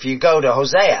if you go to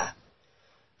Hosea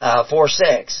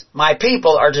 4:6, my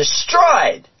people are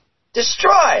destroyed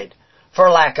for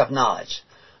lack of knowledge.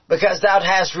 Because thou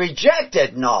hast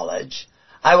rejected knowledge,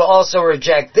 I will also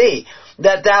reject thee,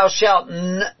 that thou shalt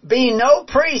be no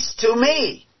priest to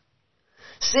me,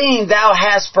 seeing thou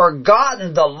hast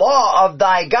forgotten the law of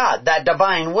thy God, that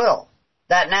divine will,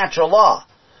 that natural law.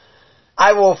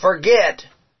 I will forget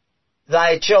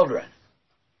thy children.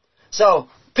 So,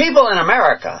 people in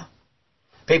America,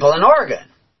 people in Oregon,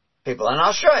 people in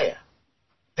Australia,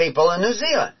 people in New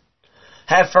Zealand,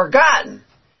 have forgotten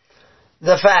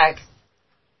the fact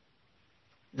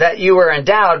that you were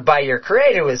endowed by your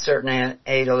Creator with certain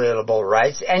inalienable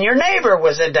rights, and your neighbor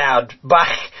was endowed by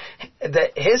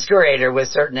his Creator with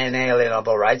certain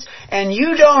inalienable rights, and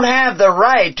you don't have the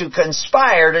right to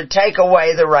conspire to take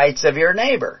away the rights of your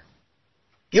neighbor.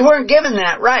 You weren't given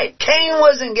that right. Cain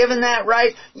wasn't given that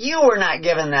right. You were not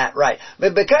given that right.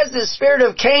 But because the spirit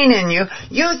of Cain in you,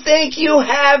 you think you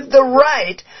have the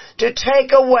right to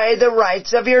take away the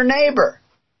rights of your neighbor.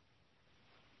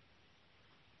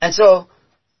 And so,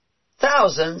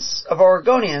 thousands of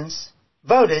Oregonians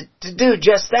voted to do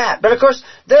just that. But of course,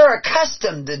 they're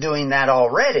accustomed to doing that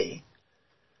already,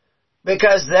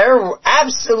 because they're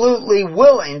absolutely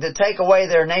willing to take away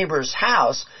their neighbor's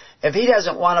house if he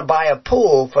doesn't want to buy a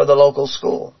pool for the local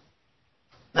school.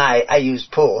 Now, I use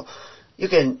pool. You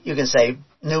can say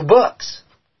new books.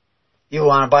 You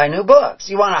want to buy new books.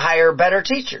 You want to hire better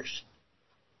teachers.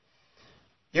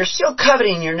 You're still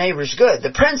coveting your neighbor's good.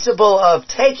 The principle of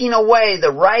taking away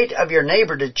the right of your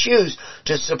neighbor to choose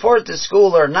to support the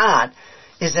school or not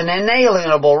is an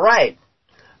inalienable right.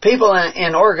 People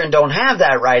in Oregon don't have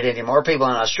that right anymore. People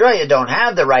in Australia don't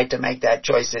have the right to make that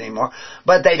choice anymore.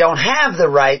 But they don't have the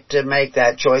right to make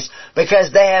that choice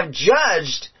because they have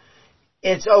judged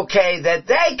it's okay that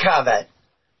they covet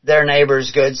their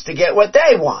neighbor's goods to get what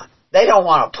they want. They don't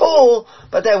want a pool,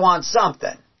 but they want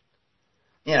something.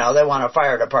 They want a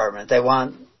fire department. They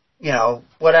want,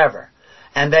 whatever.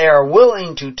 And they are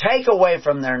willing to take away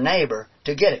from their neighbor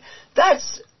to get it.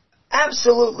 That's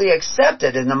absolutely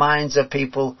accepted in the minds of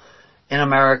people in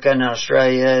America and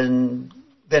Australia and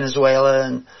Venezuela,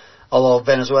 and although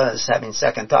Venezuela is having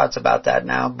second thoughts about that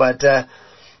now, but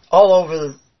all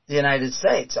over the United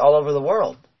States, all over the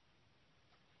world.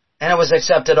 And it was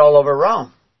accepted all over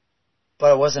Rome,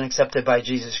 but it wasn't accepted by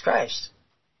Jesus Christ.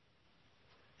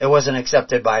 It wasn't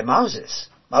accepted by Moses.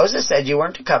 Moses said you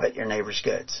weren't to covet your neighbor's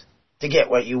goods to get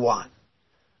what you want.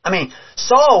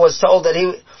 Saul was told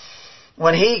that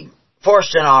when he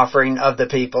forced an offering of the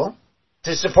people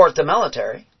to support the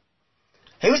military,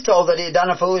 he was told that he had done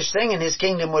a foolish thing and his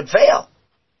kingdom would fail.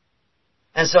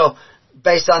 And so,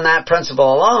 based on that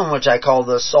principle alone, which I call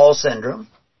the Saul syndrome,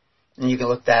 and you can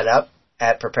look that up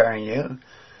at Preparing You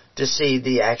to see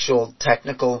the actual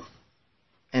technical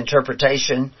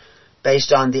interpretation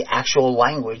based on the actual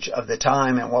language of the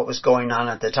time and what was going on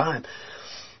at the time,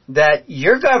 that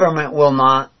your government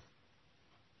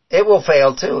it will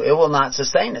fail too. It will not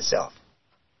sustain itself.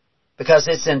 Because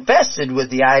it's infested with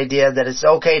the idea that it's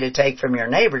okay to take from your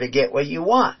neighbor to get what you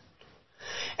want.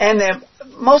 And the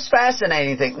most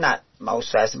fascinating thing, not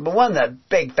most fascinating, but one of the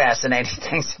big fascinating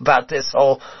things about this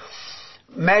whole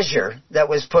measure that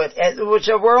was put, which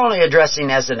we're only addressing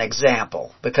as an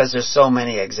example, because there's so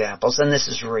many examples, and this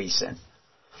is recent.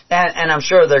 And I'm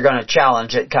sure they're going to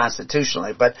challenge it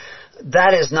constitutionally, but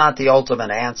that is not the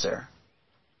ultimate answer.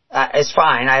 It's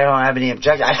fine. I don't have any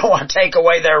objection. I don't want to take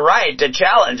away their right to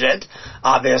challenge it,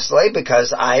 obviously,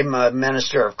 because I'm a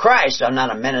minister of Christ. I'm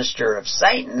not a minister of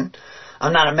Satan.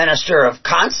 I'm not a minister of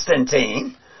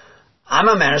Constantine. I'm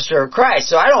a minister of Christ.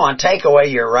 So I don't want to take away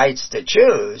your rights to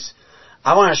choose.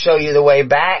 I want to show you the way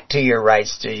back to your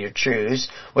rights to choose,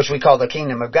 which we call the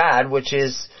kingdom of God, which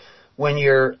is when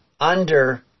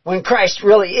Christ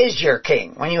really is your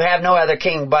king, when you have no other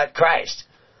king but Christ.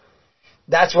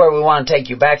 That's where we want to take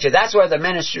you back to. That's where the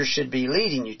minister should be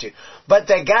leading you to. But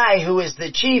the guy who is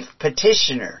the chief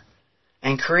petitioner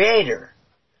and creator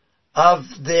of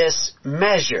this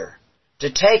measure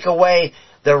to take away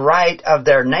the right of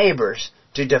their neighbors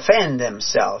to defend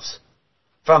themselves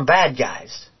from bad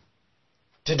guys,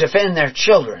 to defend their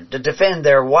children, to defend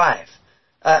their wife,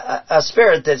 a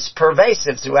spirit that's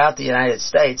pervasive throughout the United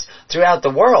States, throughout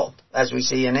the world, as we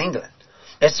see in England.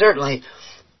 It's certainly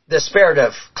the spirit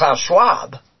of Klaus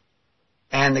Schwab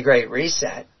and the Great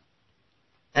Reset.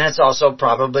 And it's also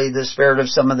probably the spirit of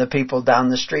some of the people down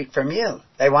the street from you.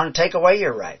 They want to take away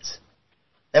your rights.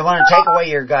 They want to take away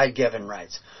your God-given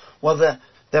rights. Well,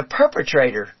 the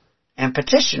perpetrator and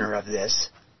petitioner of this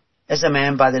is a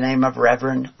man by the name of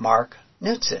Reverend Mark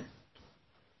Knudsen,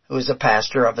 who is a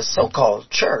pastor of a so-called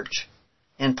church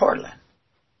in Portland.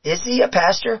 Is he a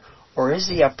pastor or is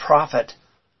he a prophet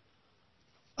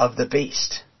of the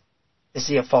beast? Is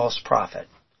he a false prophet?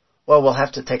 Well, we'll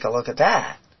have to take a look at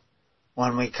that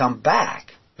when we come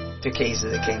back to Keys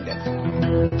of the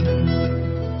Kingdom.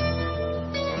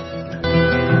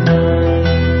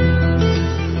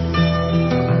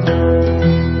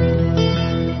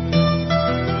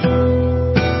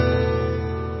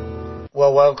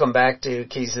 Well, welcome back to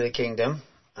Keys of the Kingdom.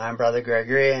 I'm Brother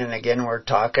Gregory, and again we're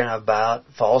talking about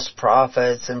false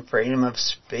prophets and freedom of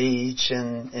speech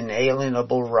and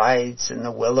inalienable rights and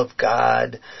the will of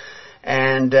God.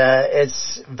 And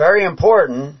it's very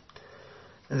important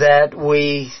that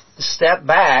we step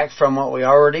back from what we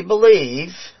already believe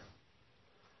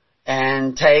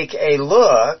and take a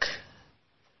look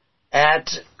at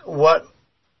what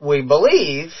we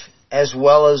believe as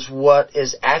well as what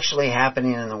is actually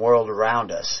happening in the world around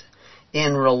us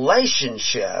in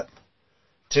relationship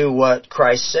to what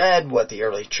Christ said, what the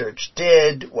early church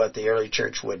did, what the early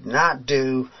church would not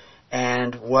do,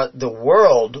 and what the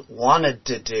world wanted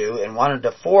to do and wanted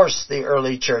to force the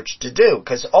early church to do.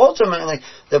 Because ultimately,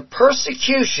 the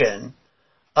persecution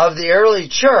of the early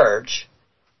church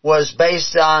was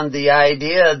based on the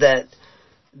idea that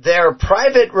their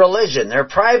private religion, their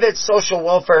private social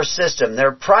welfare system,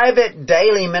 their private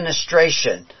daily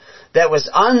ministration, that was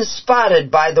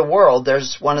unspotted by the world.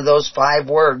 There's one of those 5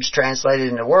 words translated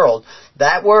into world.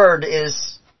 That word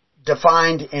is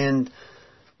defined in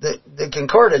the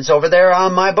concordance over there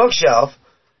on my bookshelf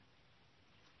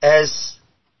as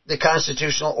the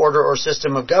constitutional order or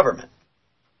system of government.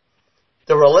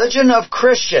 The religion of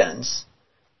Christians,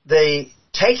 the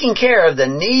taking care of the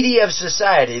needy of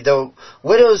society, the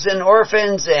widows and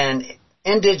orphans and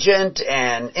indigent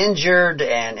and injured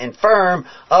and infirm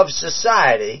of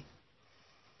society,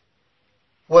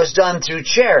 was done through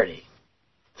charity.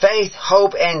 Faith,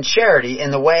 hope, and charity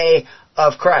in the way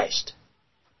of Christ.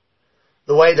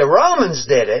 The way the Romans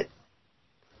did it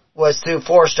was through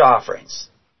forced offerings.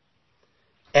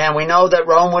 And we know that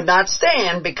Rome would not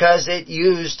stand because it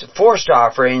used forced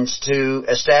offerings to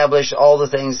establish all the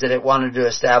things that it wanted to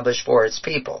establish for its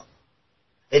people.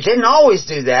 It didn't always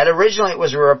do that. Originally it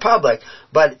was a republic,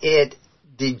 but it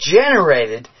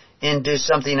degenerated into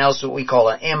something else what we call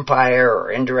an empire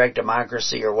or indirect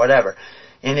democracy or whatever.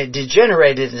 And it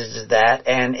degenerated into that,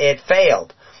 and it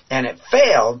failed. And it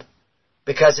failed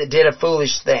because it did a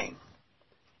foolish thing.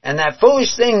 And that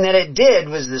foolish thing that it did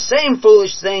was the same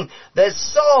foolish thing that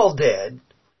Saul did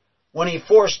when he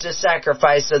forced the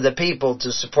sacrifice of the people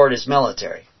to support his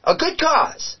military. A good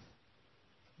cause.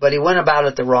 But he went about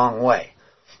it the wrong way.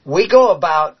 We go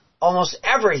about almost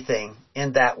everything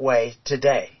in that way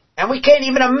today. And we can't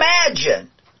even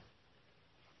imagine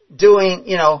doing,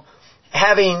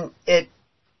 having it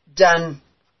done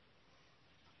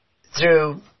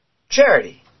through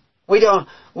charity. We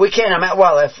can't imagine,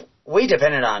 well, if we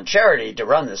depended on charity to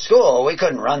run the school, we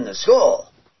couldn't run the school.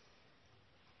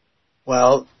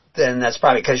 Well, then that's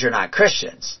probably because you're not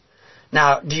Christians.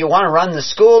 Now, do you want to run the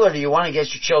school or do you want to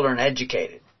get your children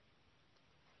educated?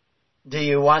 Do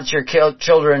you want your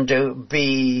children to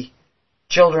be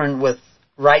children with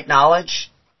right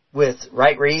knowledge, with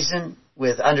right reason,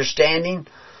 with understanding?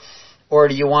 Or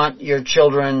do you want your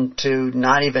children to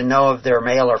not even know if they're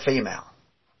male or female?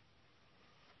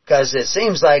 Because it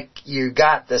seems like you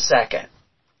got the second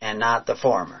and not the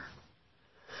former.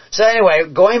 So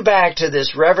anyway, going back to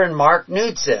this Reverend Mark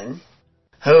Knudsen,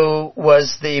 who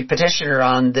was the petitioner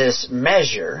on this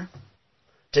measure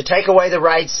to take away the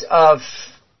rights of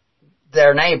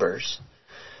their neighbors,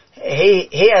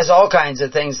 he has all kinds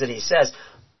of things that he says.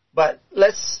 But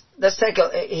let's take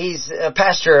he's a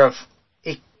pastor of,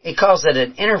 he calls it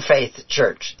an interfaith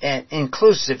church, an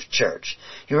inclusive church.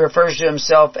 He refers to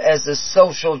himself as the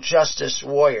social justice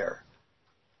warrior.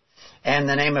 And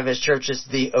the name of his church is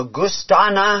the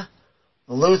Augustana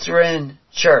Lutheran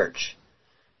Church.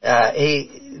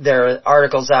 There are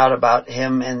articles out about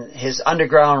him and his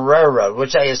Underground Railroad,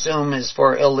 which I assume is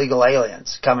for illegal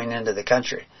aliens coming into the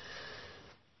country.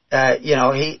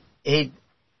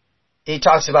 He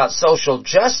talks about social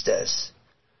justice,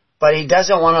 but he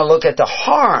doesn't want to look at the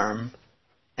harm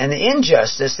and the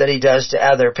injustice that he does to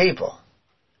other people.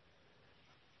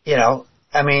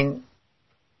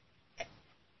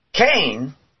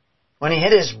 Cain, when he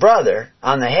hit his brother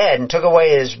on the head and took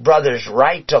away his brother's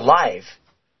right to life,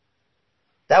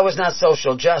 that was not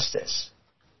social justice.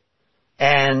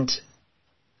 And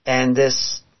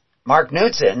this Mark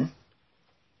Knudsen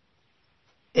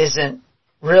isn't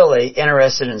really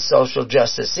interested in social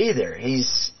justice either. He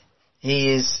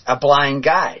is a blind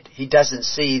guide. He doesn't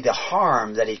see the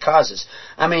harm that he causes.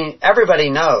 Everybody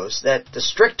knows that the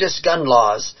strictest gun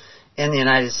laws in the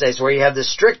United States, where you have the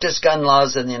strictest gun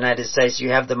laws in the United States, you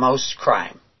have the most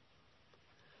crime.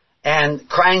 And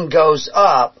crime goes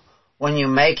up when you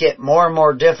make it more and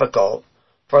more difficult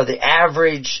for the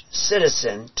average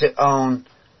citizen to own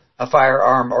a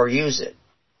firearm or use it.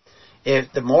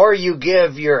 If the more you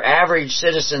give your average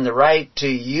citizen the right to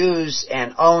use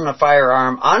and own a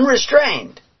firearm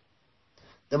unrestrained,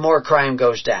 the more crime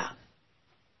goes down.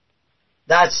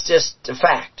 That's just a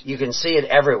fact. You can see it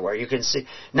everywhere.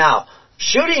 Now,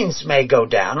 shootings may go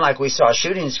down, like we saw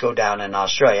shootings go down in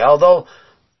Australia, although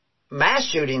mass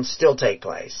shootings still take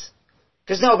place.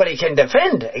 Because nobody can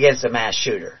defend against a mass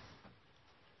shooter.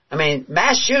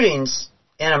 Mass shootings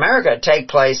in America take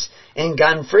place in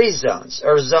gun-free zones,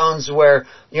 or zones where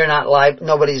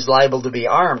nobody's liable to be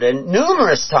armed, and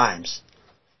numerous times.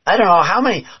 I don't know how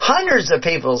many, hundreds of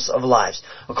people's lives.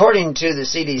 According to the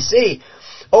CDC,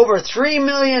 over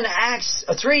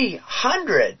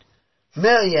 300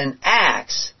 million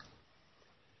acts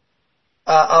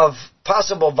of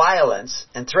possible violence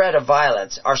and threat of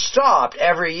violence are stopped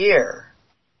every year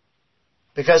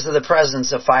because of the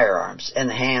presence of firearms in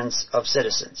the hands of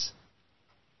citizens.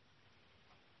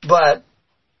 But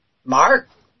Mark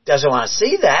doesn't want to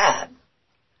see that.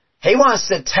 He wants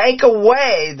to take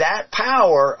away that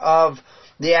power of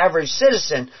the average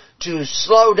citizen to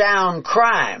slow down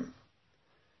crime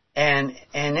and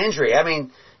injury. I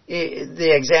mean,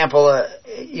 the example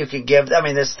you could give, I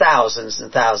mean, there's thousands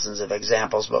and thousands of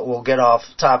examples, but we'll get off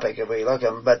topic if we look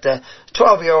at them. But the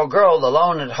 12-year-old girl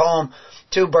alone at home,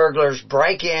 2 burglars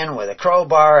break in with a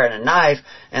crowbar and a knife,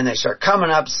 and they start coming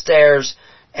upstairs,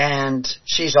 and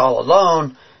she's all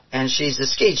alone, and she's a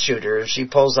skeet shooter. She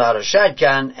pulls out a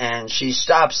shotgun, and she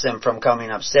stops them from coming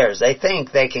upstairs. They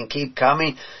think they can keep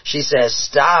coming. She says,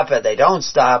 stop, and they don't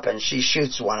stop, and she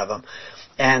shoots one of them.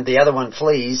 And the other one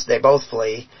flees. They both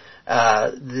flee.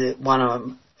 One of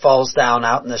them falls down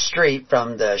out in the street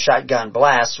from the shotgun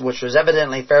blast, which was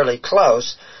evidently fairly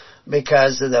close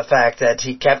because of the fact that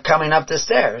he kept coming up the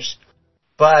stairs.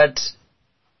 But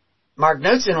Mark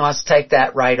Knudsen wants to take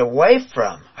that right away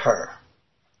from her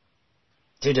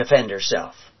to defend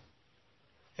herself.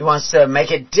 He wants to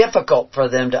make it difficult for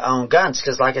them to own guns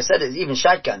because, like I said, even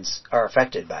shotguns are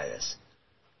affected by this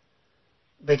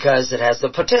because it has the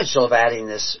potential of adding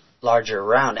this larger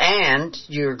round. And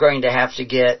you're going to have to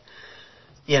get,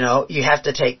 you have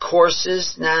to take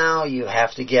courses now. You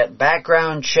have to get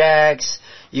background checks.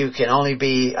 You can only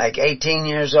be like 18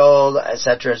 years old,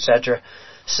 etc., etc.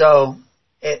 So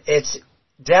it's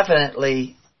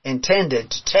definitely intended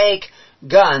to take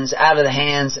guns out of the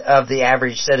hands of the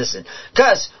average citizen.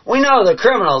 Because we know the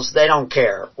criminals, they don't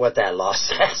care what that law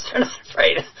says. They're not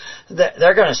afraid.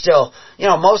 They're going to still,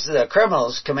 most of the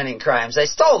criminals committing crimes, they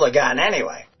stole the gun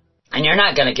anyway. And you're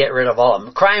not going to get rid of all of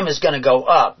them. Crime is going to go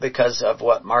up because of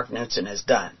what Mark Knudsen has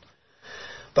done.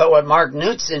 But what Mark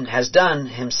Knudsen has done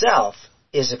himself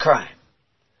is a crime.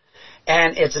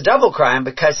 And it's a double crime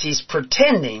because he's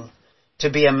pretending to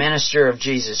be a minister of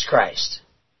Jesus Christ.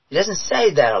 He doesn't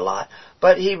say that a lot,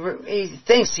 but he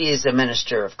thinks he is a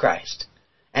minister of Christ.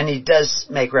 And he does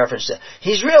make reference to that.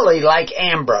 He's really like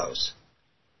Ambrose.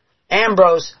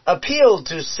 Ambrose appealed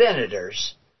to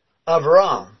senators of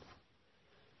Rome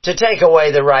to take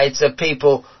away the rights of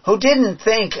people who didn't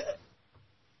think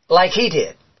like he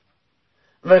did.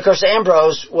 But of course,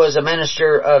 Ambrose was a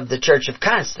minister of the Church of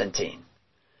Constantine.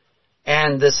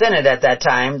 And the Senate at that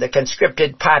time, the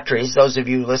conscripted patres, those of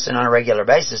you who listen on a regular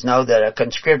basis know that a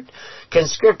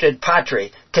conscripted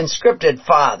patri, conscripted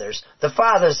fathers, the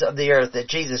fathers of the earth that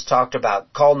Jesus talked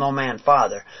about, call no man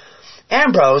father.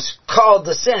 Ambrose called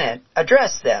the Senate,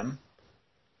 addressed them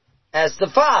as the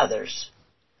fathers,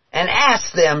 and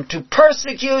asked them to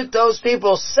persecute those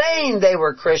people saying they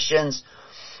were Christians,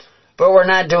 but were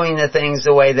not doing the things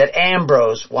the way that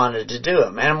Ambrose wanted to do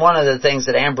them. And one of the things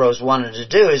that Ambrose wanted to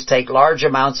do is take large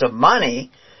amounts of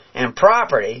money and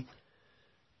property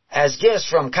as gifts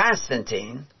from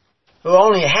Constantine, who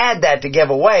only had that to give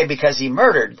away because he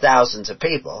murdered thousands of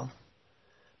people.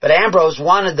 But Ambrose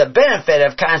wanted the benefit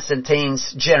of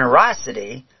Constantine's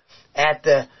generosity at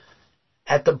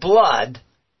the blood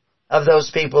of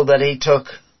those people that he took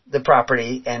the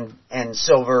property and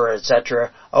silver,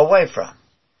 etc., away from.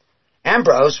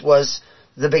 Ambrose was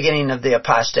the beginning of the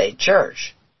apostate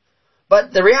church.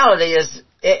 But the reality is,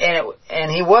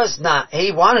 and he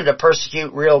wanted to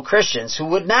persecute real Christians who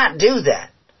would not do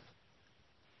that.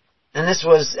 And this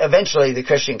was eventually the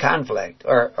Christian conflict,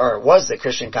 or was the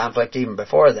Christian conflict even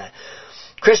before that.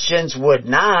 Christians would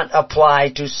not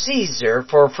apply to Caesar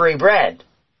for free bread.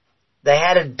 They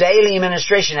had a daily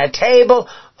ministration, a table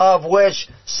of which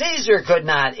Caesar could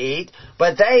not eat,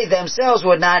 but they themselves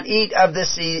would not eat of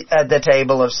the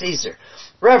table of Caesar.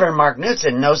 Reverend Mark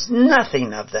Knudsen knows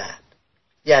nothing of that.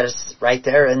 Yet it's right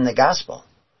there in the gospel.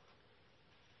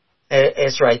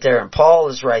 It's right there in Paul,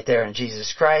 it's right there in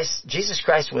Jesus Christ. Jesus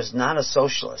Christ was not a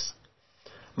socialist.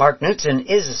 Mark Knudsen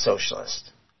is a socialist.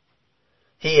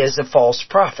 He is a false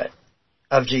prophet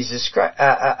of Jesus Christ,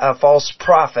 a false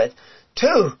prophet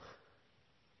to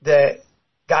the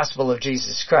gospel of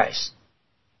Jesus Christ.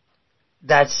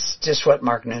 That's just what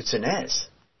Mark Knudsen is.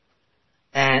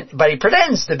 But he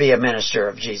pretends to be a minister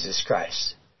of Jesus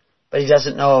Christ. But he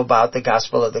doesn't know about the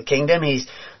gospel of the kingdom.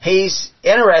 He's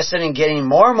interested in getting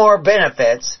more and more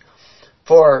benefits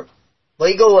for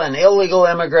legal and illegal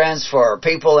immigrants, for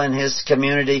people in his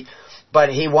community, but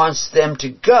he wants them to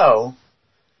go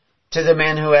to the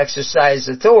men who exercise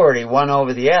authority one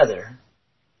over the other,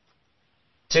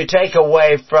 to take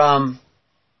away from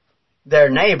their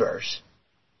neighbors,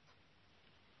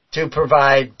 to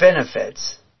provide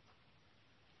benefits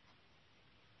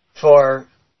for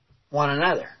one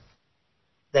another.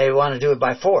 They want to do it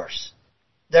by force.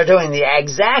 They're doing the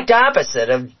exact opposite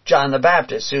of John the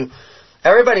Baptist, who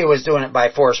everybody was doing it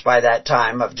by force by that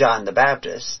time of John the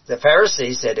Baptist. The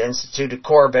Pharisees had instituted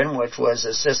Corban, which was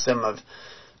a system of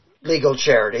legal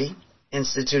charity,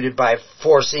 instituted by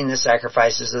forcing the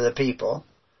sacrifices of the people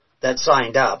that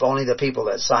signed up, only the people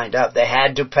that signed up. They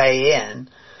had to pay in.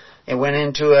 It went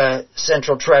into a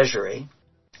central treasury,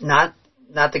 not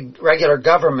the regular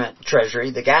government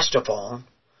treasury, the Gastophon,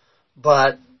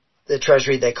 but the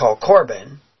treasury they call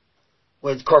Corban,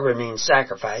 which Corban means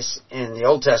sacrifice. In the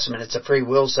Old Testament, it's a free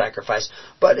will sacrifice.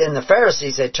 But in the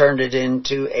Pharisees, they turned it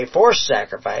into a forced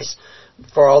sacrifice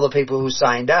for all the people who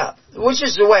signed up, which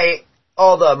is the way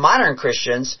all the modern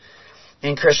Christians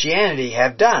in Christianity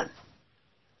have done.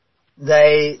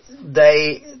 They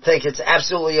think it's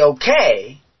absolutely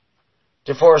okay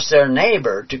to force their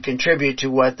neighbor to contribute to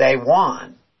what they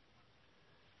want.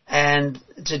 And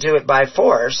to do it by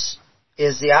force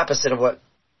is the opposite of what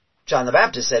John the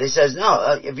Baptist said. He says,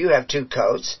 no, if you have 2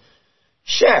 coats,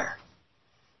 share.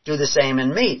 Do the same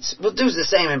in meats. Well, do the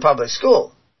same in public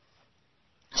school.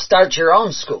 Start your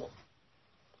own school.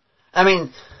 I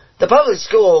mean, the public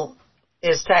school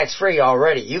is tax-free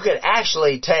already. You could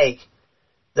actually take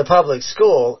the public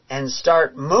school and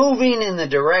start moving in the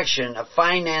direction of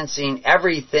financing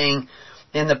everything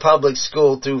in the public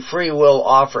school through free will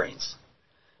offerings,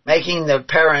 making the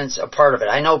parents a part of it.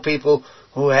 I know people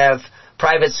who have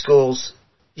private schools.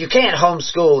 You can't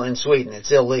homeschool in Sweden.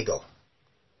 It's illegal.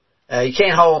 You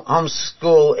can't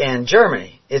homeschool in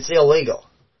Germany. It's illegal.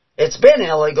 It's been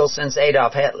illegal since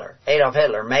Adolf Hitler. Adolf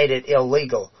Hitler made it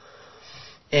illegal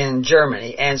in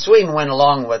Germany, and Sweden went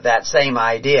along with that same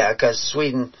idea, because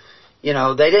Sweden,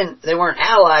 they weren't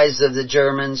allies of the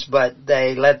Germans, but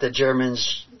they let the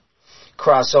Germans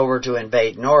cross over to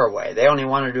invade Norway. They only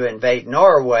wanted to invade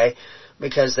Norway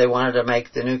because they wanted to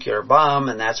make the nuclear bomb,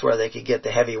 and that's where they could get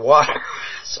the heavy water.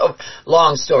 So,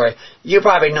 long story. You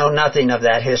probably know nothing of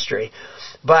that history.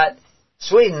 But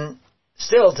Sweden,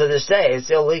 still to this day,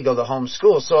 it's illegal to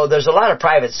homeschool. So there's a lot of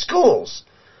private schools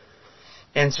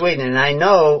in Sweden, and I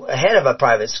know a head of a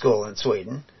private school in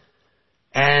Sweden,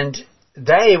 and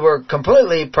they were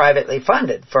completely privately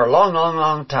funded for a long, long,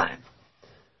 long time.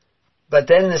 But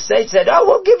then the state said, oh,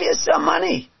 we'll give you some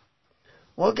money.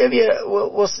 We'll give you,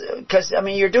 because,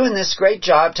 you're doing this great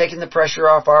job taking the pressure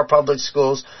off our public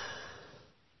schools.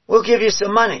 We'll give you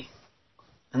some money.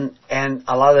 And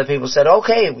a lot of the people said,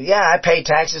 okay, yeah, I pay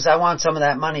taxes. I want some of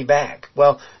that money back.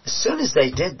 Well, as soon as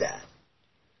they did that,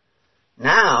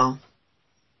 now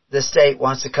the state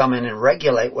wants to come in and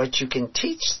regulate what you can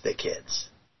teach the kids.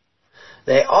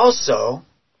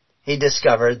 He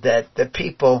discovered that the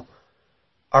people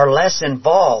are less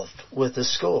involved with the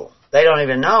school. They don't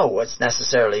even know what's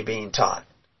necessarily being taught.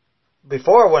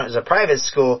 Before, when it was a private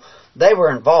school, they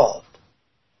were involved.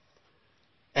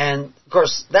 And, of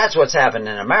course, that's what's happened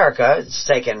in America. It's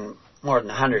taken more than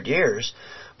 100 years.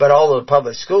 But all the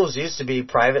public schools used to be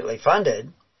privately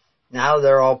funded. Now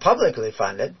they're all publicly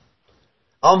funded.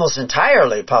 Almost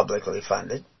entirely publicly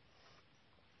funded.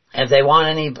 If they want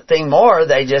anything more,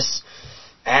 they just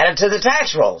add it to the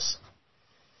tax rolls.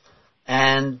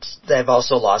 And they've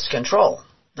also lost control.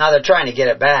 Now they're trying to get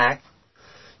it back,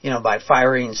 by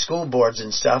firing school boards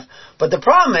and stuff. But the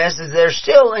problem is they're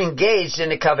still engaged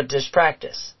in a covetous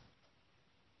practice.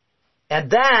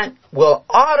 And that will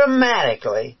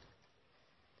automatically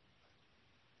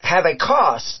have a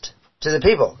cost to the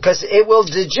people, because it will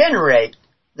degenerate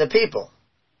the people.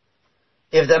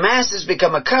 If the masses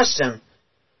become accustomed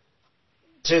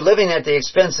to living at the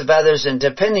expense of others and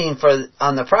depending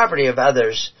on the property of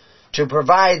others to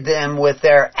provide them with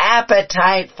their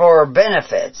appetite for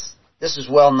benefits, this is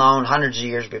well known hundreds of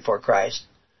years before Christ,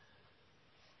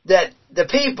 that the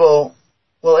people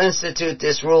will institute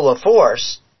this rule of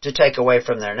force to take away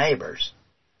from their neighbors.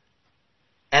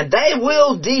 And they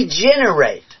will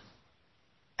degenerate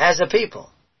as a people.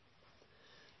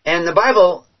 And the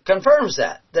Bible confirms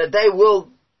that they will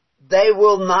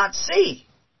not see.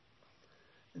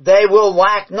 They will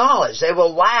lack knowledge. They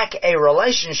will lack a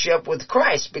relationship with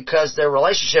Christ, because their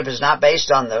relationship is not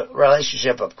based on the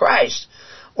relationship of Christ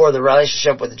or the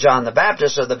relationship with John the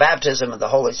Baptist or the baptism of the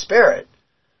Holy Spirit.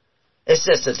 It's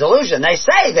just a delusion. They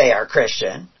say they are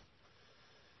Christian,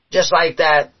 just like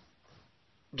that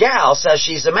gal says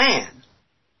she's a man.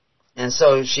 And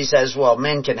so she says, well,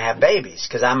 men can have babies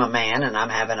because I'm a man and I'm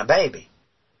having a baby.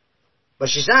 But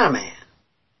she's not a man.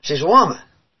 She's a woman.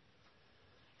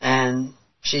 And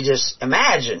she just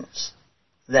imagines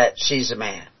that she's a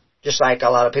man. Just like a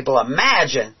lot of people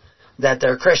imagine that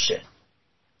they're Christian.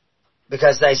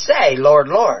 Because they say, Lord,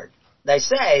 Lord. They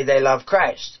say they love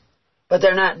Christ. But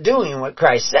they're not doing what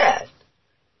Christ said.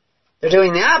 They're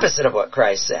doing the opposite of what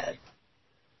Christ said.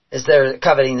 Is they're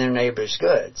coveting their neighbor's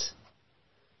goods.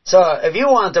 So if you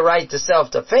want the right to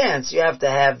self-defense, you have to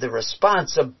have the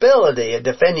responsibility of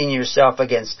defending yourself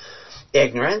against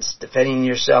ignorance, defending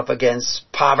yourself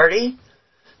against poverty,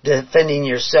 defending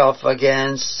yourself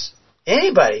against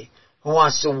anybody who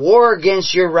wants to war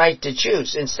against your right to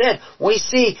choose. Instead, we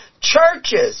see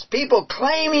churches, people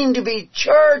claiming to be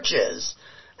churches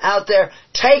out there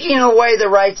taking away the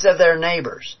rights of their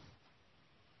neighbors.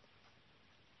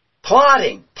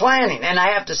 Plotting, planning, and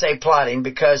I have to say plotting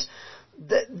because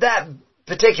that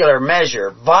particular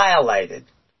measure violated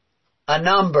a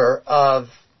number of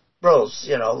rules,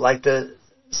 like the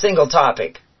single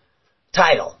topic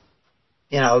title.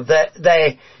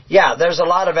 There's a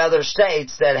lot of other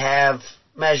states that have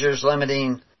measures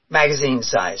limiting magazine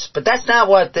size. But that's not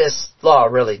what this law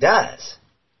really does.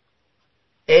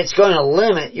 It's going to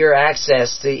limit your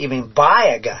access to even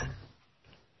buy a gun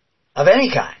of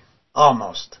any kind,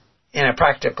 almost, in a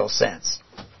practical sense.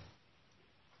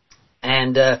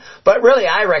 But really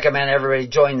I recommend everybody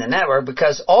join the network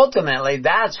because ultimately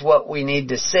that's what we need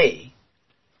to see,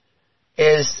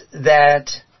 is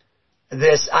that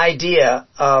this idea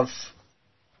of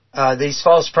these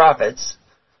false prophets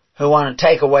who want to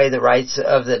take away the rights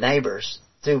of the neighbors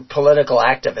through political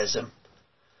activism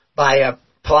by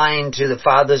applying to the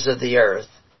fathers of the earth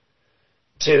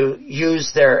to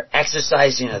use their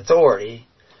exercising authority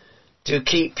to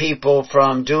keep people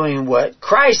from doing what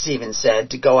Christ even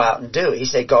said to go out and do. He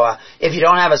said, go out. If you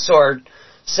don't have a sword,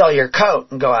 sell your coat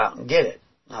and go out and get it.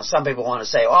 Now, some people want to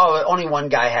say, oh, only one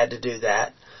guy had to do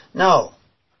that. No.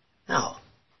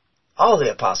 All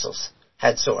the apostles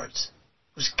had swords.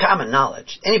 It was common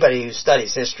knowledge. Anybody who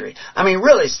studies history,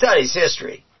 really studies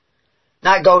history,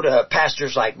 not go to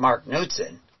pastors like Mark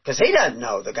Knudsen, because he doesn't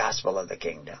know the gospel of the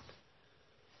kingdom.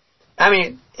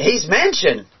 He's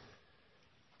mentioned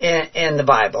in the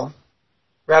Bible,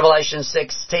 Revelation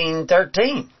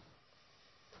 16:13.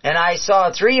 And I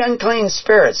saw 3 unclean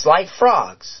spirits like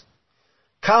frogs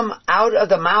come out of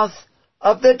the mouth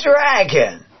of the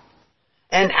dragon,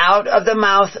 and out of the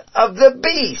mouth of the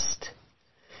beast,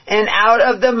 and out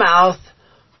of the mouth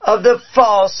of the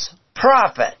false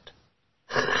prophet.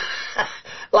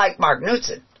 Like Mark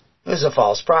Knudsen, who's a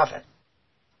false prophet.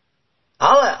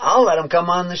 I'll let him come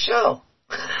on the show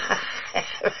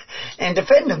and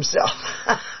defend himself.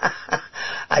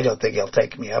 I don't think he'll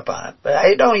take me up on it, but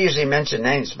I don't usually mention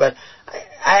names, but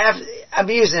I'm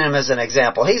using him as an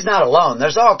example. He's not alone.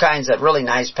 There's all kinds of really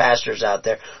nice pastors out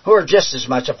there who are just as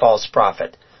much a false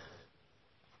prophet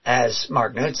as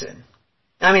Mark Knudsen.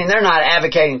 They're not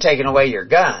advocating taking away your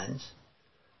guns,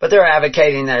 but they're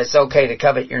advocating that it's okay to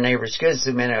covet your neighbor's goods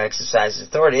through men who exercise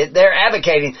authority. They're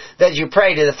advocating that you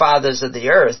pray to the fathers of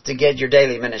the earth to get your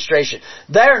daily ministration.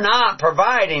 They're not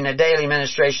providing a daily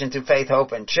ministration through faith,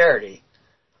 hope, and charity.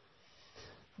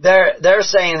 They're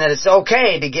saying that it's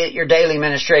okay to get your daily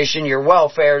ministration, your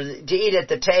welfare, to eat at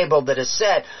the table that is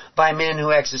set by men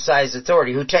who exercise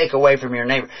authority, who take away from your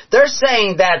neighbor. They're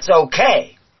saying that's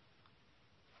okay.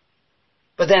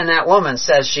 But then that woman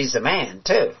says she's a man,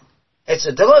 too. It's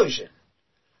a delusion.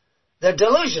 They're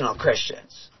delusional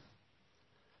Christians.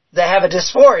 They have a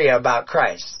dysphoria about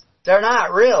Christ. They're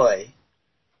not really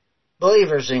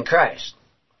believers in Christ.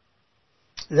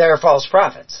 They're false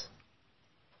prophets.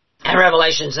 And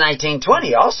Revelations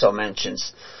 19:20 also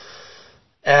mentions,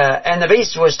 and the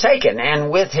beast was taken,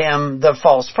 and with him the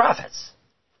false prophets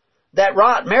that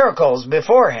wrought miracles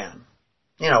before him,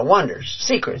 wonders,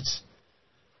 secrets,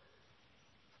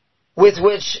 with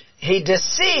which he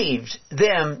deceived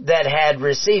them that had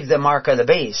received the mark of the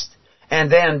beast,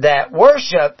 and them that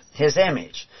worship his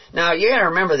image. Now, you got to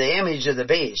remember the image of the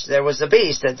beast. There was the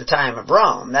beast at the time of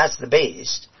Rome. That's the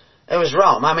beast. It was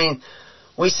Rome.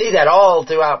 We see that all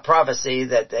throughout prophecy,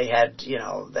 that they had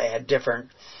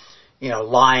different,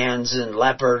 lions and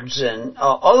leopards, and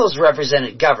all those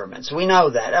represented governments. We know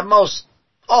that. And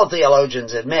all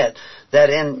theologians admit that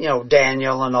in,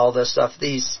 Daniel and all this stuff,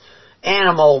 these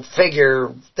animal figure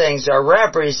things are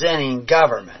representing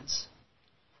governments.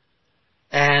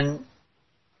 And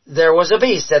there was a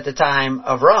beast at the time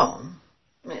of Rome,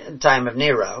 time of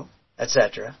Nero,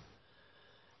 etc.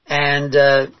 And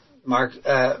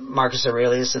Marcus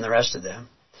Aurelius and the rest of them.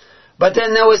 But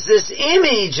then there was this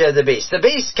image of the beast. The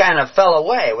beast kind of fell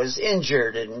away. It was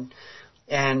injured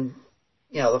and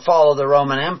the fall of the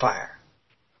Roman Empire.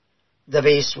 The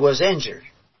beast was injured.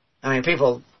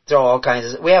 People throw all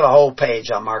kinds of... We have a whole page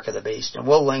on Mark of the Beast, and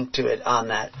we'll link to it on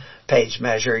that page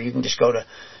measure. You can just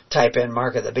type in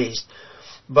Mark of the Beast.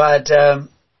 But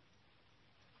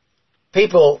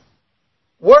people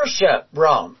worship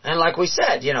Rome. And like we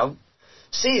said,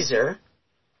 Caesar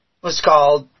was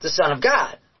called the Son of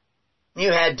God.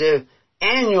 You had to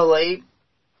annually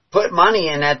put money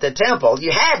in at the temple.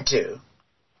 You had to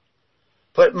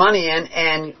put money in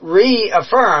and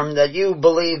reaffirm that you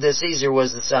believed that Caesar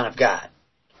was the Son of God.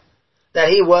 that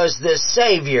he was the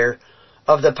savior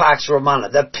of the Pax Romana,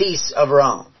 the peace of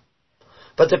Rome.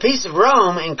 But the peace of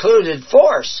Rome included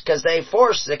force, because they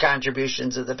forced the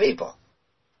contributions of the people.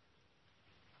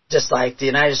 Just like the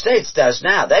United States does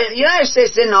now. The United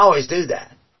States didn't always do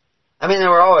that. I mean,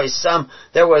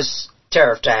 there was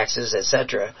tariff taxes,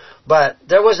 etc., but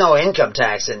there was no income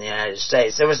tax in the United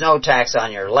States. There was no tax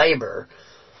on your labor.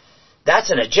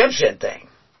 That's an Egyptian thing.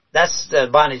 That's the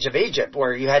bondage of Egypt,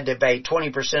 where you had to pay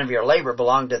 20% of your labor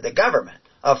belonged to the government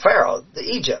of Pharaoh,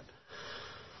 Egypt.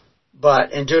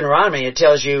 But in Deuteronomy, it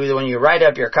tells you that when you write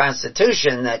up your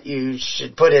constitution that you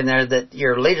should put in there that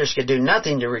your leaders could do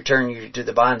nothing to return you to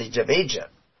the bondage of Egypt.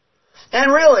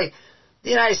 And really, the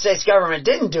United States government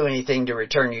didn't do anything to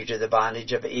return you to the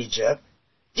bondage of Egypt.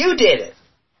 You did it.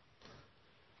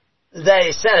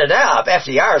 They set it up,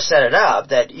 FDR set it up,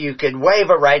 that you could waive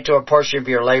a right to a portion of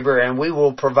your labor and we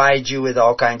will provide you with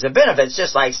all kinds of benefits.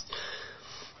 Just like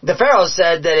the Pharaoh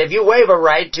said that if you waive a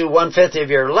right to 1/5 of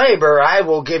your labor, I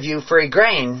will give you free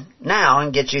grain now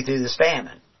and get you through this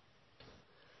famine.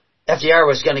 FDR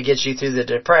was going to get you through the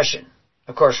Depression.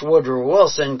 Of course, Woodrow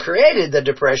Wilson created the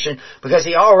Depression because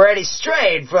he already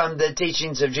strayed from the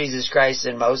teachings of Jesus Christ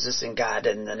and Moses and God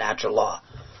and the natural law.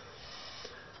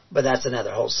 But that's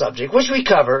another whole subject, which we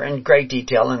cover in great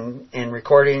detail in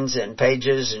recordings and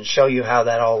pages and show you how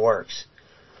that all works.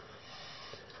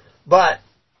 But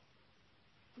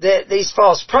these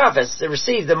false prophets that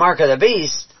receive the mark of the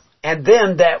beast and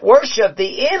them that worship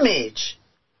the image,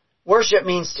 worship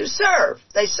means to serve.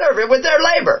 They serve it with their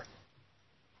labor.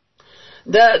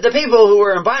 The people who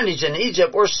were in bondage in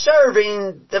Egypt were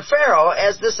serving the Pharaoh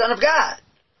as the Son of God,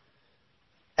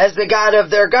 as the God of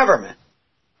their government.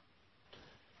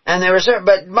 And they were serving,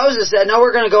 but Moses said, no,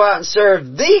 we're going to go out and serve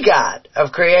the God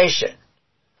of creation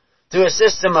through a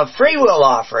system of free will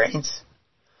offerings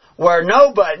where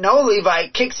no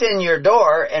Levite kicks in your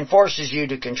door and forces you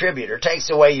to contribute or takes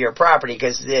away your property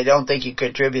because they don't think you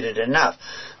contributed enough.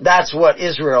 That's what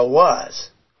Israel was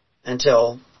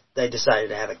until they decided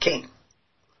to have a king.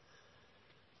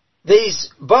 These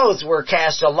both were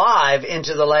cast alive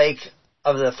into the lake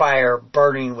of the fire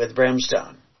burning with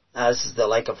brimstone. Now, this is the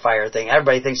lake of fire thing.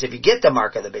 Everybody thinks if you get the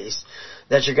mark of the beast,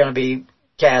 that you're going to be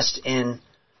cast into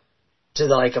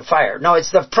the lake of fire. No,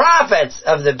 it's the prophets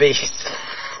of the beast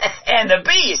and the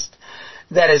beast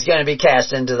that is going to be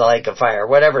cast into the lake of fire,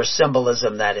 whatever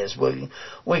symbolism that is.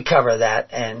 We cover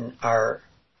that in our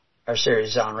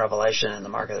series on Revelation and the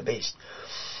mark of the beast.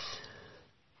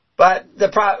 But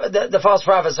the false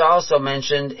prophets are also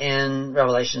mentioned in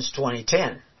Revelations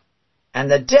 20:10.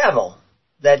 And the devil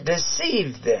that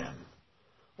deceived them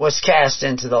was cast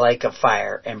into the lake of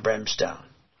fire and brimstone,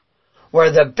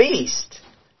 where the beast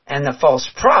and the false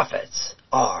prophets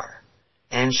are,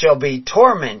 and shall be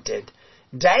tormented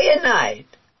day and night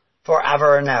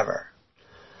forever and ever.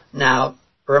 Now,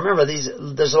 remember,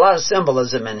 there's a lot of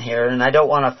symbolism in here, and I don't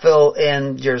want to fill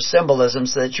in your symbolism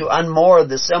so that you unmoor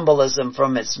the symbolism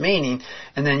from its meaning,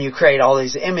 and then you create all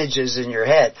these images in your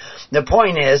head. The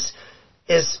point is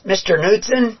Mr.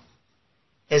 Knudsen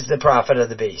is the prophet of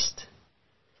the beast.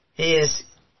 He is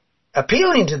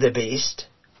appealing to the beast,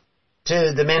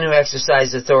 to the men who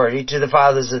exercise authority, to the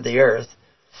fathers of the earth,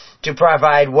 to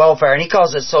provide welfare, and he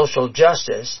calls it social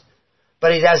justice,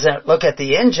 but he doesn't look at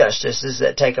the injustices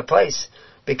that take place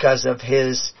because of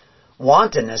his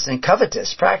wantonness and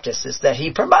covetous practices that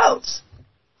he promotes.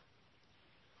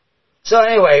 So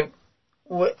anyway,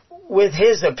 with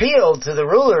his appeal to the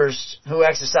rulers who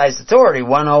exercise authority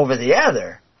one over the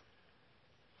other,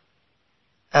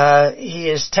 he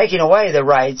is taking away the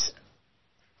rights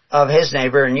of his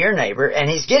neighbor and your neighbor, and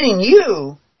he's getting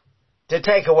you to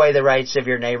take away the rights of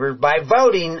your neighbor by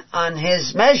voting on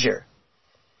his measure.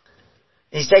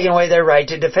 He's taking away their right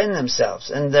to defend themselves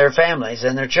and their families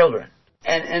and their children.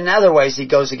 And in other ways, he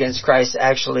goes against Christ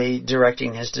actually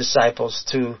directing his disciples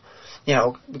to,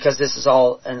 because this is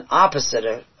all an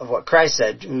opposite of what Christ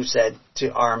said, who said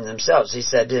to arm themselves. He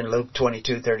said in Luke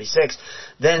 22:36,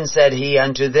 then said he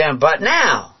unto them, but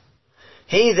now,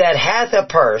 he that hath a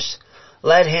purse,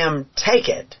 let him take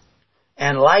it,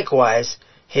 and likewise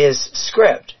his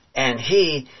script. And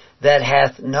he that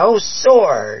hath no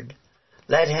sword,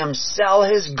 let him sell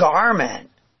his garment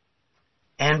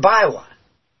and buy one.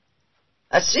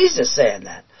 That's Jesus saying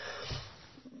that.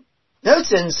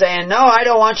 Knudsen's saying, no, I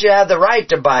don't want you to have the right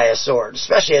to buy a sword,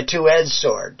 especially a two-edged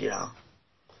sword,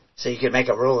 So you could make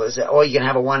a rule is that, you can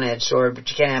have a one-edged sword, but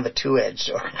you can't have a two-edged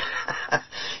sword.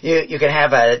 You can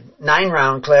have a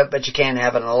 9-round clip, but you can't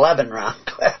have an 11-round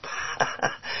clip.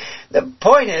 The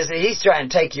point is that he's trying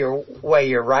to take away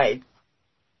your right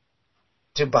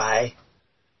to buy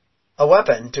a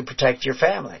weapon to protect your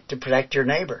family, to protect your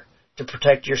neighbor, to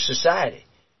protect your society.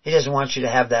 He doesn't want you to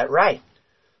have that right.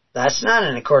 That's not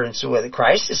in accordance with what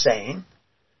Christ is saying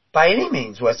by any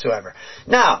means whatsoever.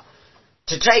 Now,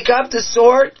 to take up the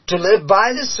sword, to live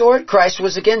by the sword, Christ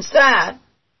was against that.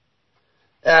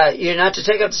 You're not to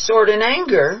take up the sword in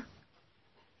anger.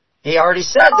 He already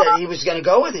said that he was going to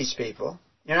go with these people.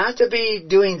 You're not to be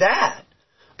doing that.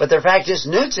 But the fact is,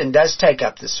 Knudsen does take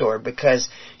up the sword because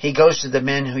he goes to the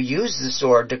men who use the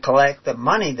sword to collect the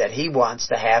money that he wants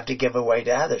to have to give away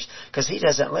to others. Because he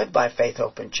doesn't live by faith,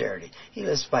 hope, and charity. He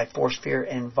lives by force, fear,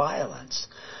 and violence.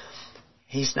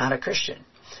 He's not a Christian.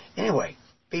 Anyway,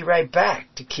 be right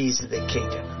back to Keys of the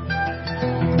Kingdom.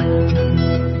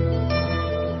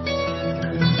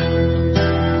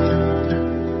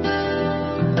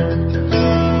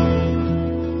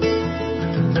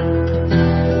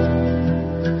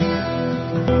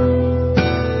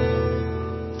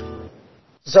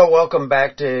 So welcome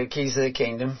back to Keys of the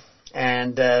Kingdom.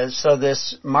 And so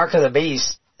this mark of the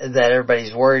beast that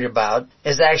everybody's worried about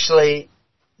is actually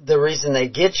the reason they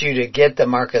get you to get the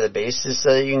mark of the beast is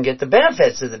so that you can get the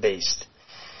benefits of the beast.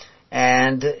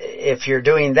 And if you're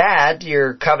doing that,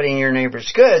 you're coveting your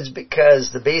neighbor's goods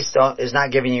because the beast is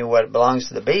not giving you what belongs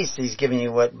to the beast. He's giving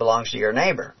you what belongs to your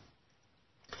neighbor.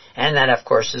 And that, of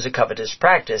course, is a covetous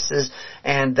practice,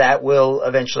 and that will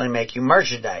eventually make you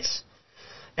merchandise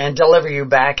and deliver you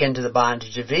back into the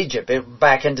bondage of Egypt,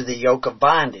 back into the yoke of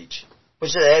bondage.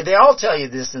 Which they all tell you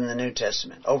this in the New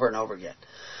Testament over and over again.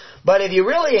 But if you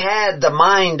really had the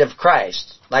mind of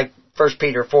Christ, like 1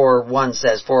 Peter 4:1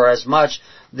 says, "For as much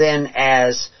then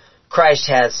as Christ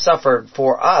hath suffered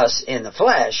for us in the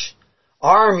flesh,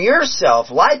 arm yourself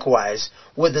likewise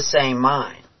with the same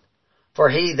mind. For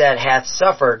he that hath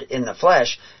suffered in the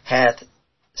flesh hath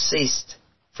ceased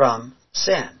from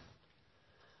sin."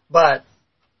 But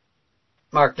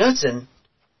Mark Knudsen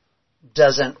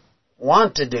doesn't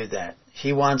want to do that.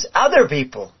 He wants other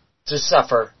people to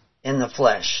suffer in the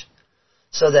flesh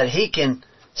so that he can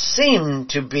seem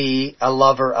to be a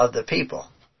lover of the people.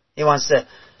 He wants to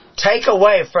take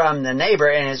away from the neighbor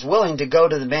and is willing to go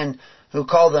to the men who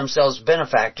call themselves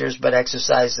benefactors but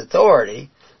exercise authority,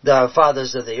 the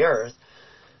fathers of the earth,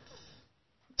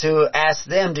 to ask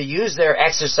them to use their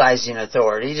exercising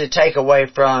authority to take away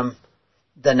from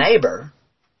the neighbor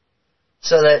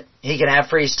so that he can have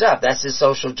free stuff. That's his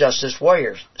social justice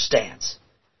warrior stance.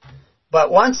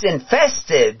 But once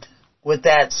infested with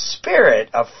that spirit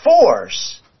of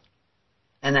force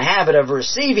and the habit of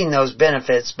receiving those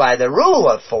benefits by the rule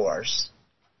of force,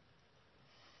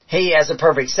 he, as a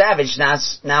perfect savage,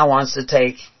 now wants to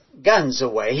take guns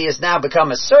away. He has now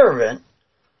become a servant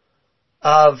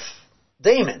of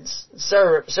demons,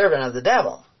 servant of the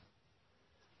devil,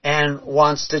 and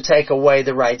wants to take away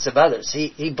the rights of others.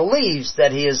 He believes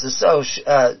that he is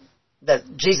that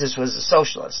Jesus was a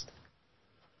socialist,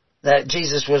 that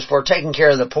Jesus was for taking care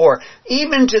of the poor,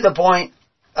 even to the point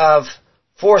of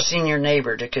forcing your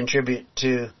neighbor to contribute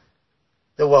to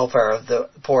the welfare of the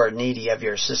poor and needy of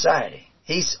your society.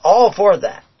 He's all for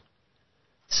that.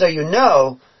 So you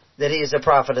know that he is a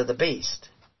prophet of the beast.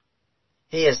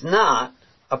 He is not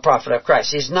a prophet of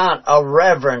Christ. He's not a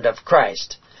reverend of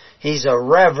Christ. He's a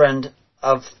reverend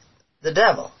of the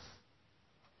devil.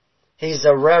 He's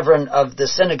a reverend of the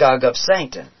synagogue of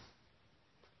Satan.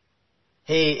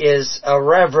 He is a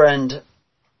reverend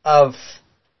of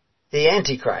the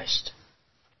Antichrist,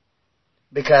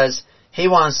 because he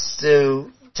wants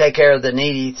to take care of the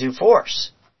needy through force.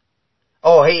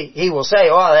 Oh, he will say,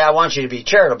 "Oh, I want you to be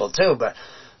charitable too," but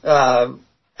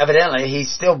evidently he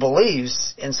still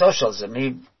believes in socialism.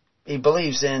 He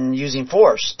believes in using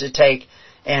force to take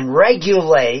and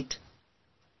regulate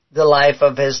the life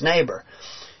of his neighbor.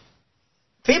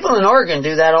 People in Oregon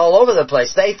do that all over the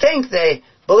place. They think they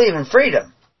believe in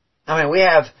freedom. I mean, we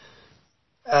have,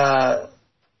 I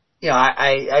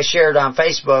shared on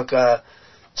Facebook a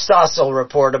Stossel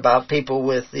report about people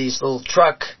with these little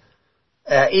truck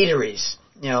eateries.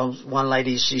 You know, one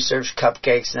lady, she serves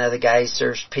cupcakes, another guy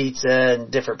serves pizza,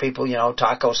 and different people,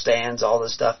 taco stands, all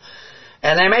this stuff.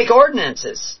 And they make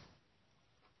ordinances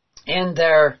in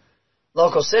their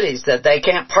local cities that they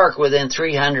can't park within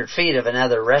 300 feet of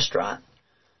another restaurant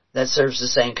that serves the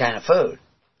same kind of food.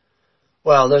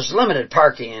 Well, there's limited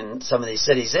parking in some of these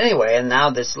cities anyway, and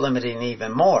now that's limiting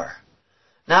even more.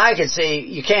 Now I can see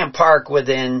you can't park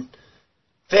within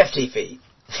 50 feet.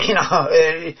 You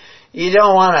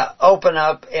don't want to open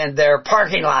up in their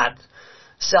parking lot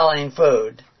selling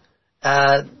food.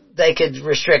 They could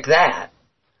restrict that.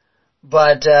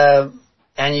 But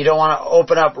And you don't want to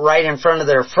open up right in front of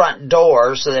their front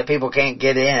door so that people can't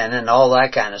get in and all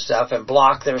that kind of stuff and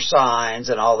block their signs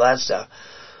and all that stuff.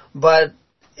 But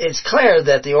it's clear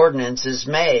that the ordinance is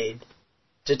made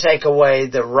to take away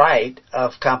the right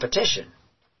of competition.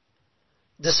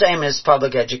 The same as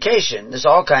public education. There's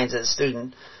all kinds of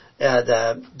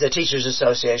the teachers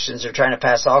associations are trying to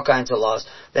pass all kinds of laws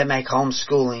that make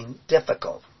homeschooling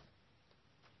difficult.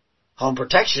 Home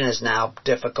protection is now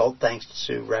difficult thanks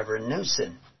to Reverend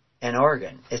Knudsen in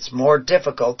Oregon. It's more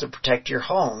difficult to protect your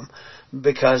home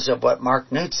because of what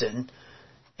Mark Knudsen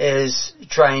is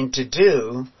trying to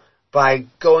do by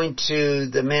going to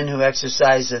the men who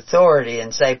exercise authority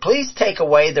and say, please take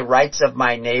away the rights of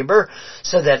my neighbor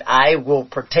so that I will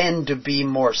pretend to be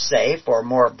more safe or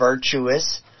more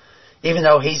virtuous, even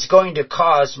though he's going to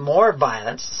cause more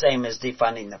violence, same as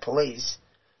defunding the police.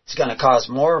 It's going to cause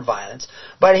more violence.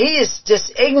 But he is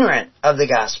just ignorant of the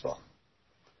gospel.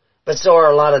 But so are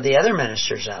a lot of the other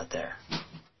ministers out there.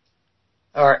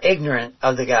 Are ignorant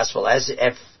of the gospel, as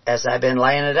I've been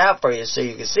laying it out for you so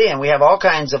you can see. And we have all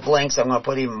kinds of links. I'm going to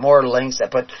put even more links. I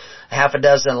put half a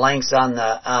dozen links on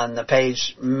the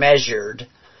page, measured.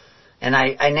 And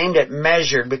I named it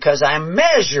measured because I'm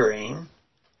measuring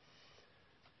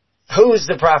who is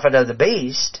the prophet of the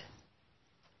beast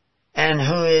and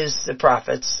who is the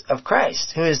prophets of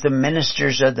Christ. Who is the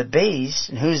ministers of the beast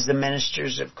and who's the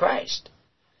ministers of Christ.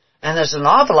 And there's an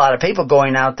awful lot of people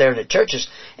going out there to churches.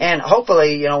 And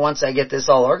hopefully, once I get this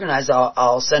all organized,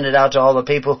 I'll send it out to all the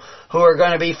people who are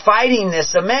going to be fighting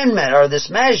this amendment or this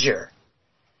measure.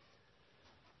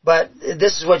 But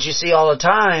this is what you see all the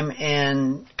time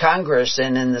in Congress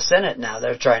and in the Senate now.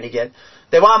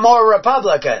 They want more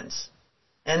Republicans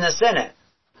in the Senate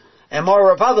and more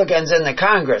Republicans in the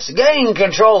Congress. Gain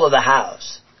control of the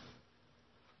House.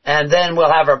 And then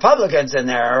we'll have Republicans in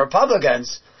there.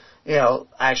 Republicans,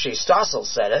 actually Stossel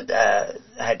said it.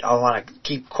 I don't want to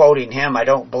keep quoting him. I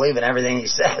don't believe in everything he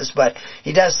says, but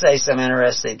he does say some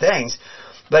interesting things.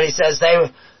 But he says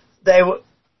the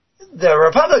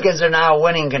Republicans are now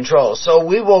winning control, so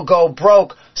we will go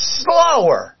broke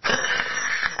slower.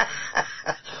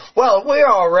 Well, we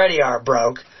already are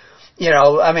broke.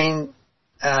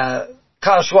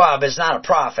 Klaus Schwab is not a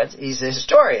prophet. He's a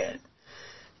historian.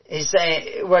 He's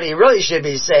saying, what he really should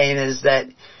be saying is that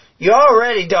you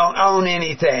already don't own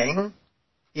anything.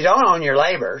 You don't own your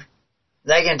labor.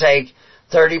 They can take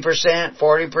 30%,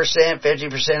 40%,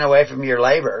 50% away from your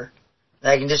labor.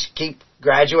 They can just keep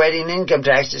graduating income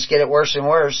tax, just get it worse and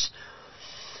worse.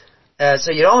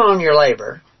 So you don't own your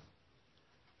labor.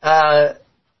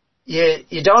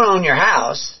 You don't own your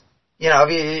house.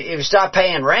 If you stop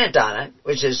paying rent on it,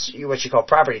 which is what you call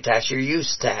property tax, your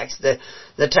use tax, the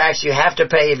tax you have to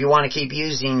pay if you want to keep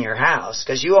using your house,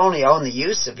 because you only own the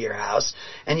use of your house,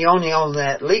 and you only own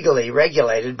that legally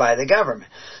regulated by the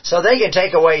government. So they can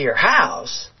take away your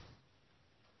house.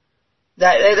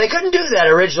 They couldn't do that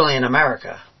originally in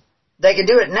America. They can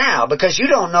do it now because you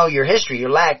don't know your history. You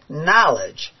lack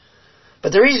knowledge.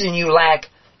 But the reason you lack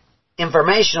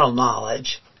informational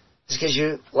knowledge is because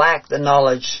you lack the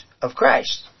knowledge of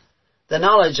Christ. The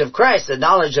knowledge of Christ, the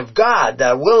knowledge of God,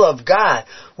 the will of God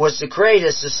was to create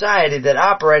a society that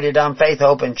operated on faith,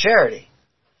 hope, and charity.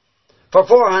 For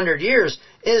 400 years,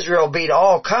 Israel beat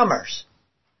all comers.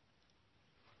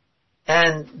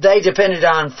 And they depended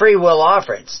on free will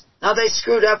offerings. Now they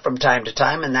screwed up from time to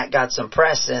time, and that got some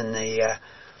press in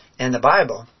the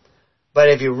Bible. But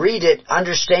if you read it,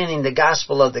 understanding the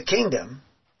gospel of the kingdom,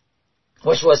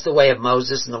 which was the way of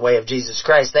Moses and the way of Jesus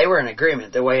Christ, they were in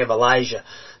agreement. The way of Elijah,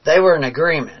 they were in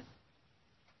agreement.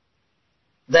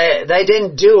 They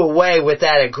didn't do away with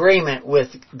that agreement with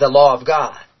the law of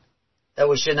God, that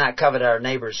we should not covet our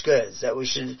neighbor's goods, that we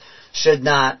should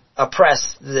not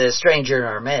oppress the stranger in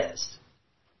our midst.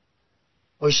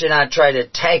 We should not try to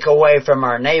take away from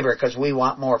our neighbor because we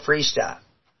want more free stuff.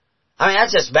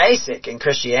 That's just basic in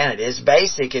Christianity. It's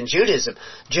basic in Judaism.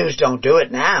 Jews don't do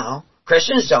it now.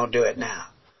 Christians don't do it now.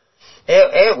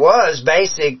 It was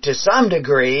basic to some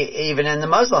degree even in the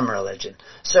Muslim religion.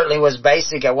 Certainly was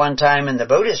basic at one time in the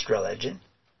Buddhist religion.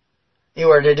 You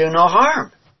were to do no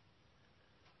harm.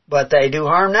 But they do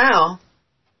harm now.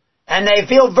 And they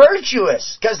feel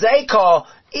virtuous because they call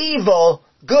evil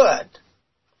good.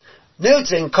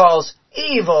 Knudsen calls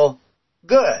evil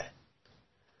good.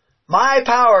 My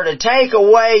power to take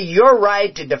away your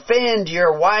right to defend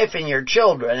your wife and your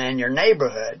children and your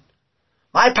neighborhood,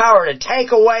 my power to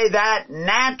take away that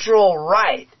natural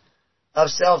right of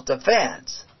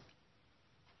self-defense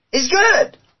is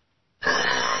good.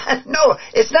 No,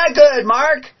 it's not good,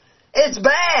 Mark. It's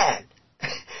bad.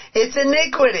 It's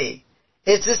iniquity.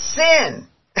 It's a sin.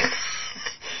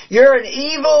 You're an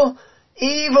evil,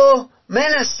 evil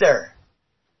minister.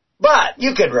 But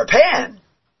you could repent.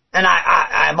 And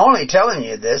I'm only telling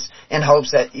you this in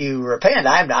hopes that you repent.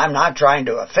 I'm not trying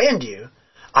to offend you.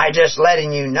 I'm just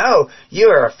letting you know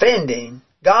you're offending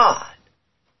God.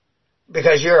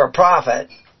 Because you're a prophet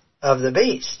of the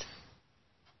beast.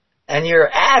 And you're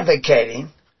advocating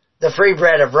the free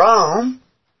bread of Rome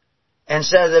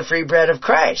instead of the free bread of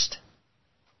Christ.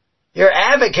 You're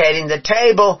advocating the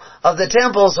table of the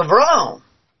temples of Rome.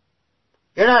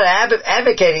 You're not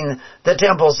advocating the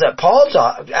temples that Paul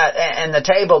and the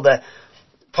table that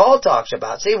Paul talks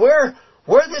about. See, we're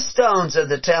the stones of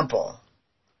the temple.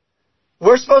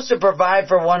 We're supposed to provide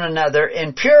for one another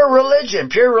in pure religion.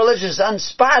 Pure religion is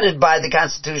unspotted by the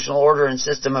constitutional order and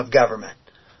system of government.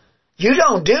 You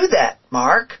don't do that,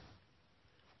 Mark.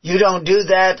 You don't do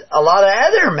that a lot of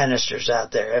other ministers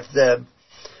out there.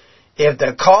 If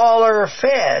the collar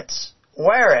fits,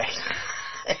 wear it.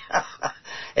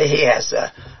 He has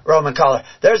a Roman collar.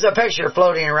 There's a picture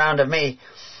floating around of me,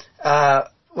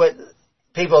 what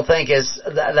people think is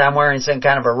that I'm wearing some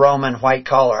kind of a Roman white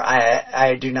collar.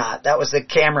 I do not. That was the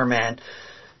cameraman.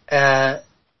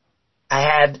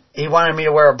 He wanted me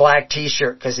to wear a black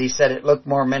t-shirt because he said it looked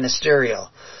more ministerial.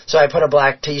 So I put a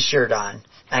black t-shirt on.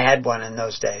 I had one in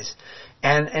those days.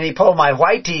 And he pulled my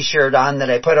white t-shirt on that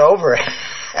I put over it.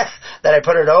 That I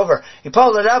put it over. He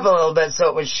pulled it up a little bit so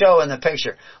it would show in the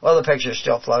picture. Well, the picture's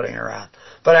still floating around.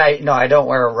 But I don't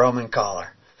wear a Roman collar.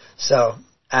 So,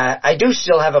 I do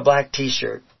still have a black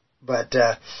t-shirt, but,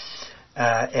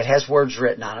 it has words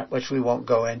written on it, which we won't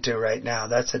go into right now.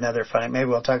 That's another funny, maybe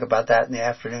we'll talk about that in the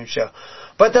afternoon show.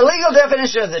 But the legal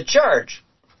definition of the church,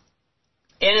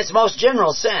 in its most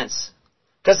general sense,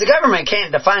 because the government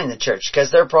can't define the church,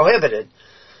 because they're prohibited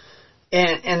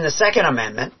in the Second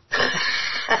Amendment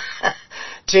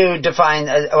to define,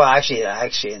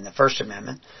 actually in the First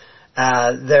Amendment,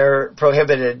 they're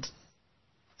prohibited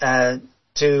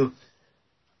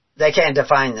they can't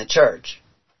define the church.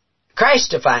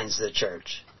 Christ defines the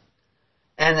church.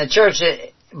 And the church,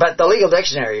 but the legal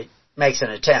dictionary makes an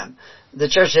attempt. The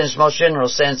church in its most general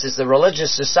sense is the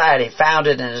religious society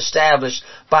founded and established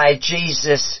by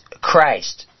Jesus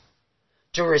Christ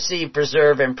to receive,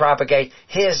 preserve, and propagate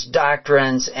His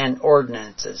doctrines and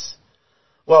ordinances.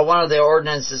 Well, one of the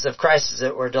ordinances of Christ is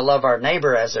that we're to love our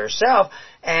neighbor as ourselves,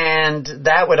 and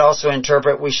that would also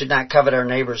interpret we should not covet our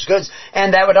neighbor's goods,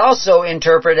 and that would also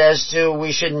interpret as to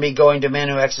we shouldn't be going to men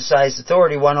who exercise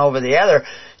authority one over the other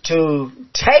to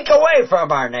take away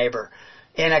from our neighbor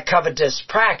in a covetous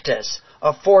practice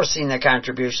of forcing the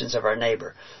contributions of our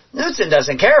neighbor. Knudsen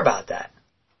doesn't care about that.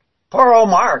 Poor old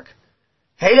Mark.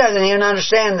 He doesn't even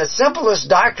understand the simplest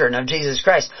doctrine of Jesus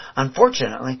Christ.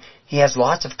 Unfortunately, he has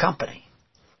lots of company.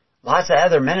 Lots of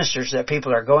other ministers that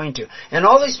people are going to. And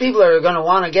all these people are going to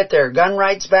want to get their gun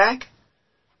rights back,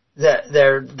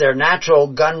 their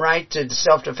natural gun right to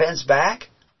self-defense back.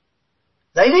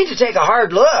 They need to take a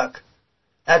hard look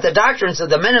at the doctrines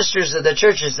of the ministers of the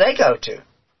churches they go to.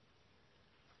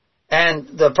 And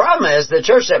the problem is the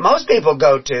church that most people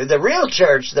go to, the real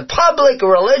church, the public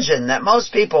religion that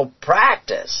most people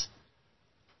practice,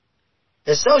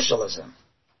 is socialism.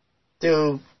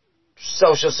 Through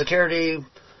Social Security,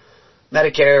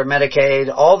 Medicare,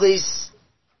 Medicaid, all these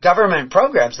government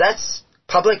programs, that's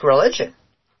public religion.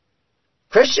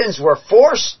 Christians were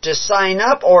forced to sign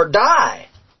up or die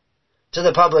to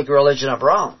the public religion of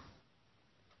Rome.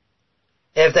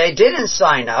 If they didn't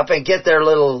sign up and get their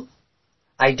little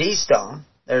ID stone,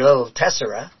 their little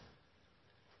tessera,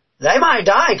 they might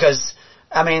die because,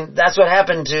 that's what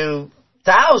happened to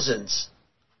thousands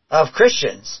of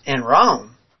Christians in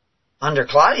Rome under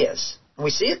Claudius. And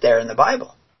we see it there in the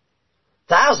Bible.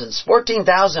 Thousands,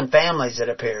 14,000 families, it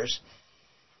appears,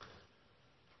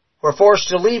 were forced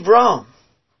to leave Rome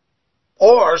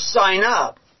or sign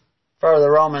up for the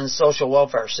Roman social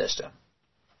welfare system.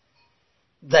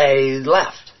 They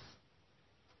left.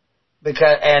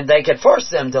 And they could force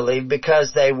them to leave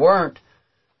because they weren't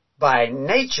by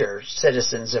nature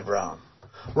citizens of Rome.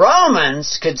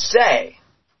 Romans could stay.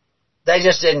 They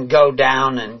just didn't go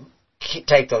down and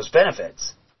take those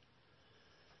benefits.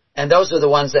 And those are the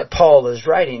ones that Paul is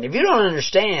writing. If you don't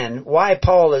understand why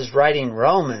Paul is writing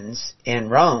Romans in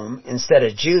Rome instead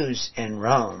of Jews in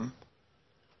Rome,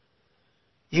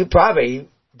 you probably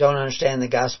don't understand the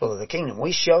gospel of the kingdom.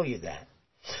 We show you that.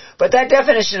 But that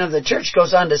definition of the church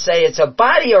goes on to say it's a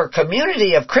body or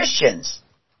community of Christians.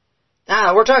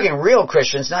 Now, we're talking real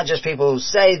Christians, not just people who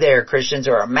say they're Christians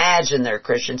or imagine they're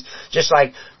Christians, just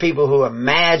like people who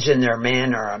imagine they're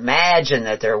men or imagine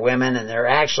that they're women and they're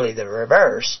actually the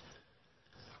reverse.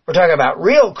 We're talking about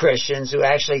real Christians who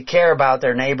actually care about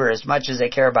their neighbor as much as they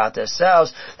care about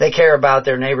themselves. They care about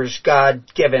their neighbor's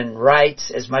God-given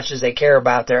rights as much as they care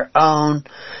about their own.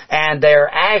 And they're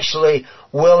actually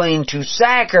willing to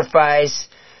sacrifice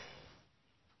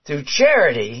through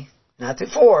charity, not through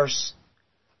force,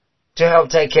 to help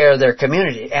take care of their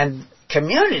community. And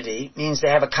community means they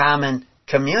have a common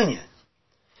communion.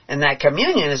 And that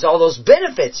communion is all those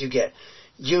benefits you get.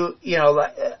 You know,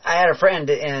 I had a friend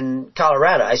in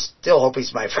Colorado. I still hope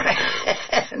he's my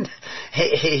friend.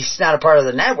 He's not a part of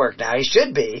the network now. He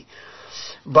should be.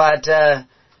 But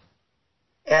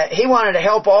he wanted to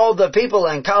help all the people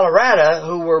in Colorado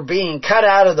who were being cut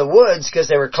out of the woods because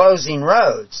they were closing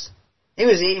roads. He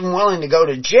was even willing to go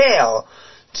to jail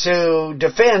to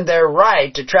defend their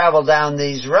right to travel down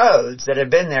these roads that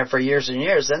had been there for years and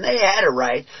years. And they had a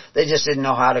right. They just didn't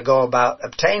know how to go about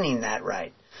obtaining that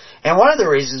right. And one of the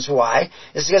reasons why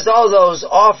is because all those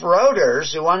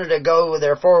off-roaders who wanted to go with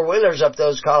their four-wheelers up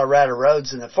those Colorado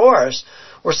roads in the forest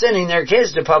were sending their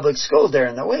kids to public school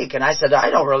during the week. And I said, I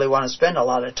don't really want to spend a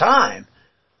lot of time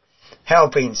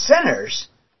helping sinners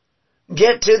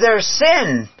get to their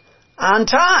sin on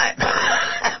time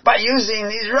by using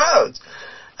these roads.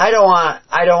 I don't want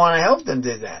to help them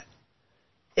do that.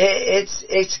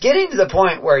 It's getting to the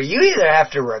point where you either have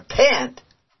to repent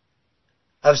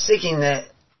of seeking the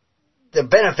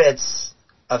benefits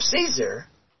of Caesar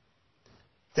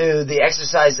through the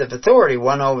exercise of authority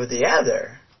one over the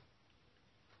other,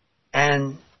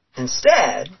 and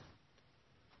instead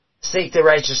seek the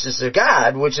righteousness of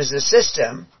God, which is a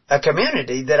system, a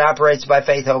community that operates by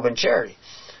faith, hope, and charity.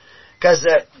 Because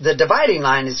the dividing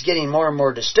line is getting more and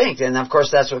more distinct, and of course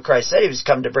that's what Christ said. He was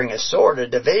come to bring a sword, a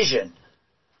division,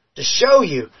 to show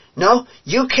you, no,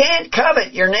 you can't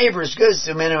covet your neighbor's goods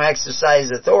through men who exercise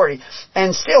authority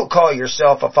and still call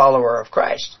yourself a follower of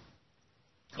Christ.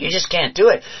 You just can't do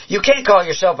it. You can't call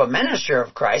yourself a minister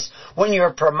of Christ when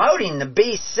you're promoting the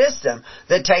beast system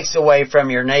that takes away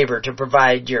from your neighbor to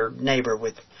provide your neighbor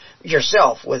with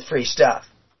yourself with free stuff.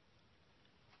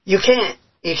 You can't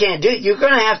do it. You're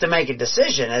going to have to make a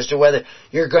decision as to whether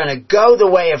you're going to go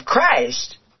the way of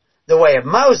Christ, the way of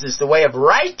Moses, the way of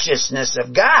righteousness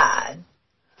of God,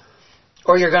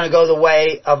 or you're going to go the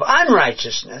way of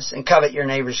unrighteousness and covet your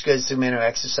neighbor's goods through men who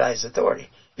exercise authority.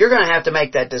 You're going to have to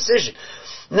make that decision.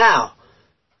 Now,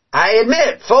 I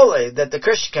admit fully that the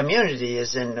Christian community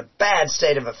is in a bad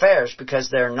state of affairs because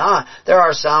there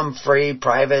are some free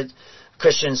private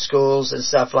Christian schools and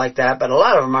stuff like that, but a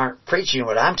lot of them aren't preaching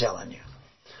what I'm telling you.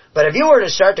 But if you were to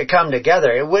start to come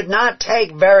together, it would not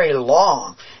take very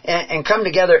long and come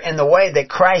together in the way that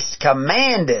Christ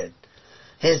commanded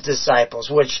His disciples,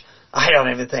 which I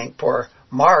don't even think poor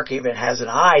Mark even has an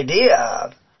idea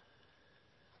of.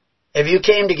 If you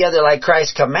came together like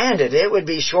Christ commanded, it would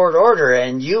be short order,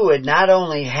 and you would not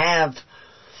only have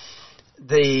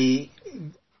the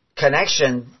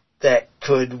connection that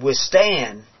could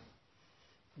withstand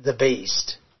the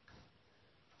beast,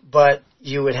 but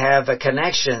you would have a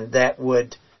connection that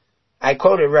would... I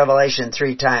quoted Revelation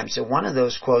 3 times. In one of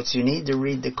those quotes, you need to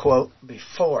read the quote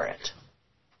before it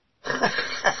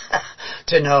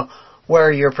to know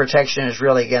where your protection is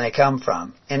really going to come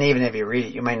from. And even if you read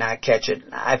it, you may not catch it.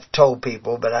 I've told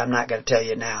people, but I'm not going to tell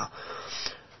you now.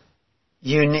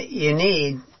 You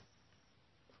need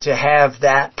to have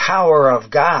that power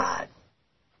of God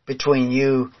between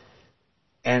you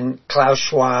and Klaus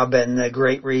Schwab and the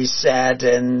Great Reset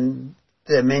and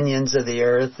the minions of the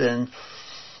earth and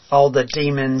all the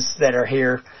demons that are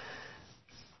here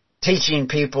teaching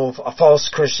people a false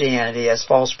Christianity as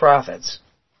false prophets.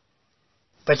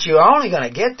 But you're only going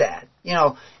to get that. You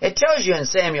know, it tells you in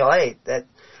Samuel 8 that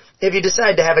if you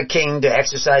decide to have a king to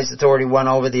exercise authority one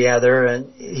over the other,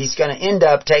 and he's going to end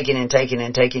up taking and taking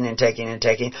and taking and taking and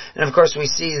taking. And of course we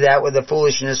see that with the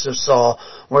foolishness of Saul,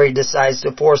 where he decides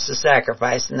to force the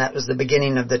sacrifice, and that was the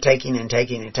beginning of the taking and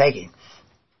taking and taking.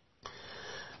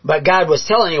 But God was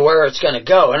telling you where it's going to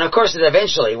go. And of course it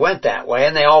eventually went that way,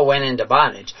 and they all went into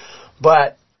bondage.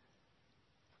 But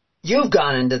you've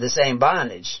gone into the same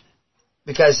bondage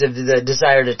because of the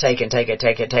desire to take and take and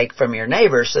take and take from your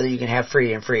neighbor so that you can have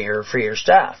free and freer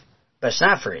stuff. But it's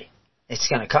not free. It's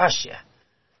going to cost you.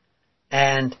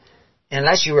 And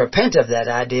unless you repent of that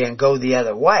idea and go the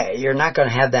other way, you're not going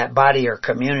to have that body or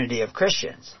community of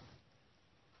Christians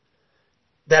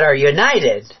that are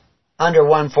united under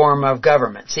one form of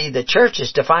government. See, the church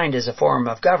is defined as a form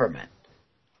of government.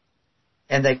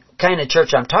 And the kind of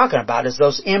church I'm talking about is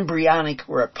those embryonic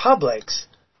republics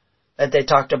that they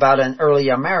talked about in early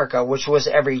America, which was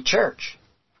every church.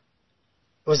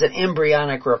 It was an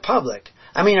embryonic republic.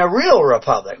 I mean, a real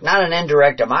republic, not an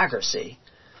indirect democracy.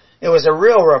 It was a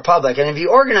real republic. And if you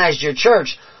organized your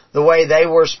church the way they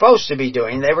were supposed to be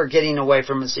doing, they were getting away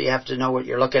from it, so you have to know what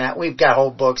you're looking at. We've got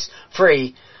whole books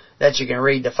free that you can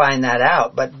read to find that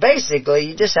out. But basically,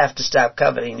 you just have to stop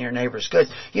coveting your neighbor's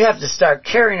goods. You have to start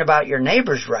caring about your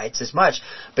neighbor's rights as much,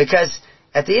 because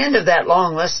at the end of that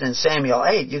long list in Samuel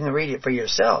 8, you can read it for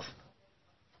yourself,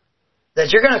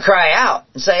 that you're going to cry out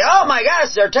and say, oh my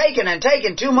gosh, they're taking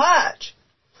too much.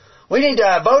 We need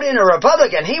to vote in a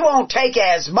Republican. He won't take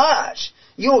as much.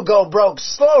 You will go broke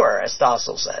slower, as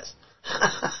Stossel says.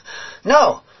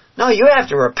 No, you have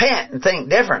to repent and think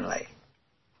differently.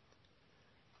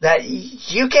 That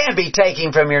you can't be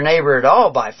taking from your neighbor at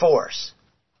all by force.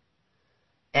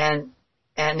 And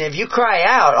if you cry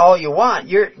out all you want,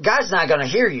 God's not going to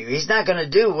hear you. He's not going to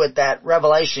do what that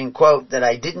Revelation quote that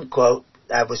I didn't quote,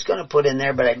 I was going to put in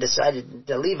there, but I decided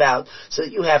to leave out so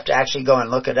that you have to actually go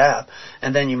and look it up,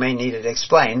 and then you may need it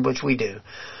explained, which we do.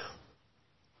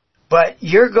 But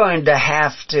you're going to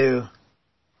have to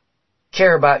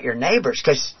care about your neighbors,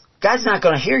 because God's not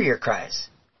going to hear your cries.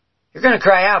 You're going to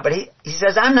cry out, but He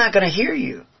says, I'm not going to hear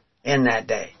you in that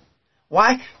day.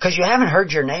 Why? Because you haven't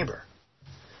heard your neighbor.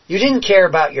 You didn't care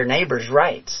about your neighbor's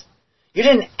rights. You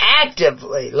didn't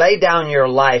actively lay down your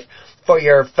life for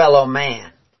your fellow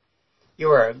man. You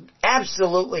were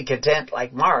absolutely content,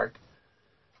 like Mark,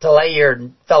 to lay your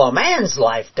fellow man's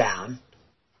life down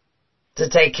to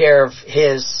take care of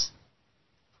his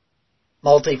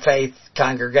multi-faith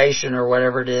congregation or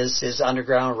whatever it is, his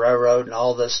Underground Railroad and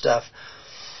all this stuff.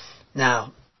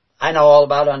 Now, I know all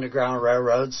about Underground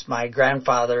Railroads. My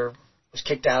grandfather was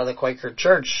kicked out of the Quaker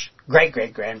Church.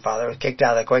 Great-great-grandfather was kicked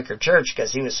out of the Quaker Church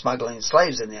because he was smuggling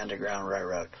slaves in the Underground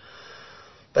Railroad.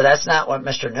 But that's not what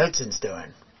Mr. Knudsen's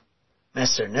doing.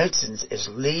 Mr. Knudsen is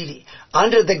leading,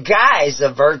 under the guise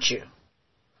of virtue,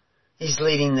 he's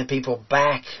leading the people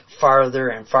back farther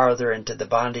and farther into the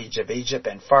bondage of Egypt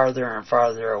and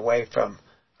farther away from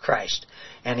Christ.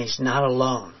 And he's not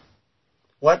alone.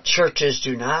 What churches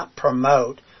do not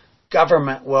promote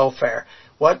government welfare?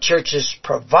 What churches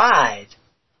provide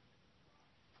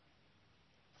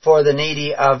for the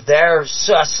needy of their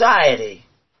society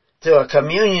to a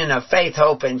communion of faith,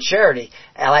 hope, and charity,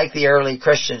 like the early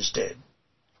Christians did?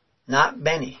 Not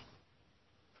many.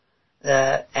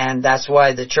 And that's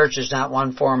why the church is not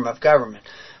one form of government.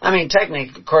 I mean,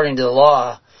 technically, according to the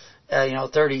law,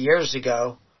 30 years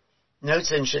ago,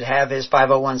 Knudsen should have his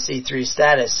 501c3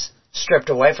 status stripped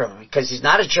away from him, because he's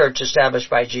not a church established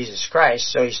by Jesus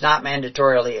Christ, so he's not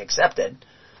mandatorily accepted.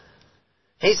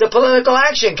 He's a political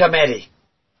action committee.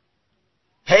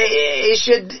 He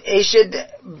should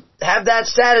have that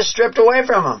status stripped away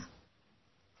from him.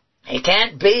 He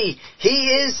can't be. He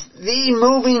is the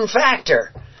moving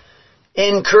factor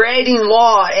in creating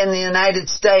law in the United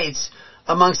States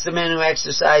amongst the men who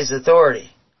exercise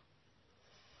authority.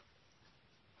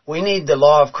 We need the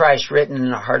law of Christ written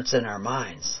in our hearts and our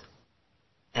minds.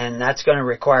 And that's going to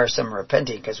require some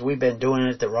repenting, because we've been doing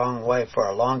it the wrong way for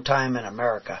a long time in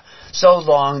America. So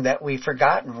long that we've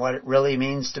forgotten what it really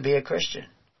means to be a Christian.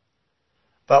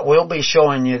 But we'll be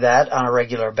showing you that on a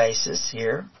regular basis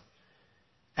here,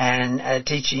 and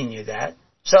teaching you that.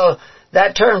 So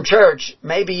that term church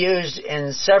may be used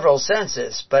in several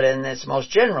senses, but in its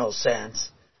most general sense,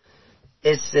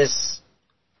 it's this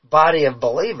body of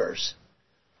believers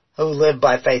who live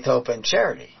by faith, hope, and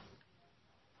charity,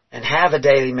 and have a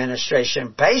daily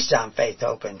ministration based on faith,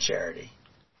 hope, and charity.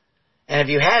 And if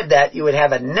you had that, you would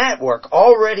have a network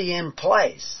already in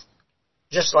place,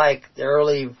 just like the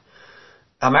early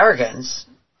Americans,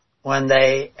 when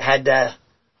they had to,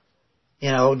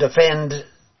 defend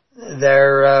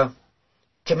their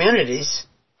communities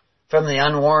from the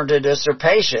unwarranted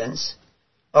usurpations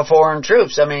of foreign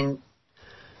troops. I mean,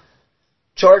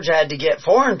 Georgia had to get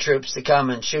foreign troops to come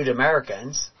and shoot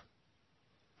Americans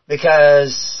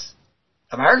because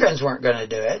Americans weren't going to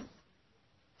do it,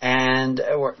 and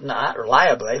were not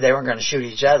reliably. They weren't going to shoot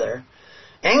each other.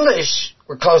 English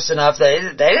were close enough they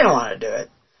didn't want to do it.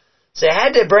 So they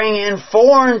had to bring in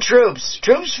foreign troops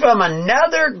from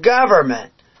another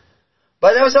government.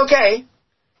 But it was okay,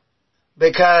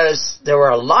 because there were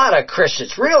a lot of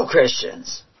Christians, real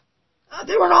Christians.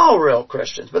 They weren't all real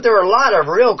Christians, but there were a lot of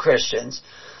real Christians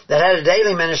that had a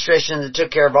daily ministration that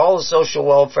took care of all the social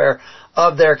welfare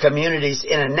of their communities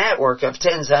in a network of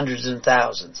tens, hundreds, and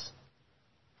thousands.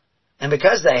 And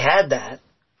because they had that,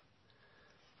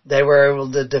 they were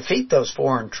able to defeat those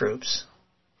foreign troops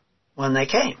when they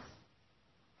came.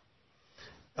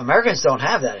 Americans don't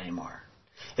have that anymore.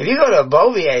 If you go to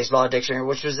Bovier's Law Dictionary,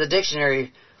 which was the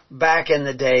dictionary back in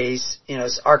the days,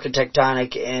 it's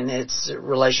architectonic in its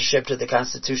relationship to the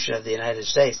Constitution of the United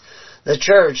States, the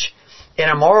church In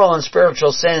a moral and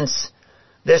spiritual sense,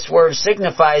 this word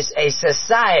signifies a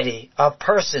society of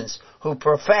persons who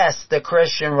profess the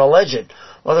Christian religion.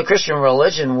 Well, the Christian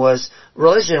religion when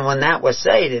that was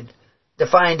stated,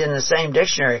 defined in the same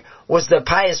dictionary, was the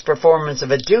pious performance of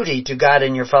a duty to God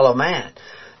and your fellow man.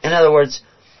 In other words,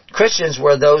 Christians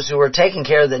were those who were taking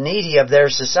care of the needy of their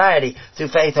society through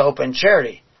faith, hope, and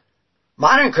charity.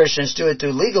 Modern Christians do it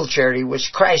through legal charity,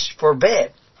 which Christ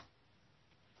forbid.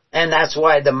 And that's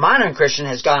why the modern Christian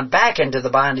has gone back into the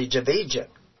bondage of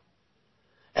Egypt.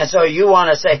 And so you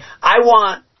want to say, I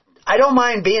don't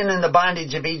mind being in the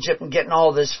bondage of Egypt and getting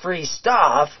all this free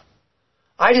stuff.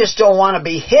 I just don't want to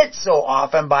be hit so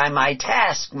often by my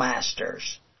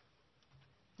taskmasters.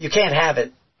 You can't have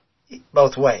it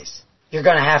both ways. You're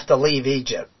going to have to leave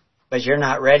Egypt, but you're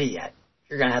not ready yet.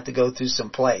 You're going to have to go through some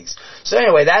plagues. So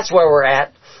anyway, that's where we're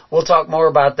at. We'll talk more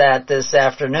about that this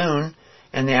afternoon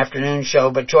in the afternoon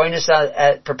show. But join us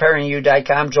at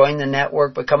preparingyou.com. Join the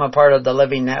network. Become a part of the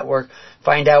Living Network.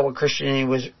 Find out what Christianity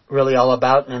was really all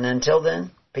about. And until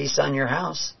then, peace on your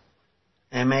house.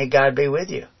 And may God be with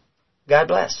you. God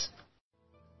bless.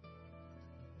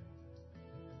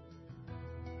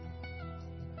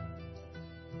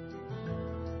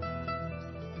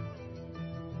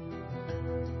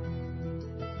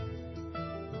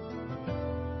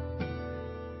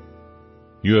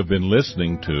 You have been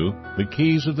listening to The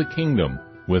Keys of the Kingdom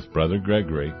with Brother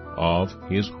Gregory of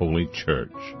His Holy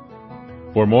Church.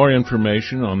 For more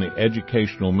information on the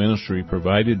educational ministry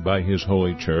provided by His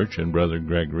Holy Church and Brother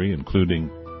Gregory, including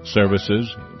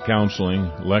services,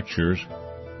 counseling, lectures,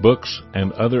 books,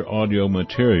 and other audio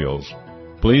materials,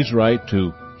 please write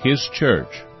to His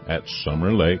Church at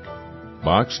Summer Lake,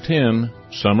 Box 10,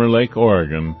 Summer Lake,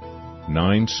 Oregon,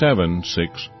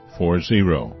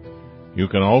 97640. You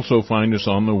can also find us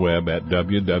on the web at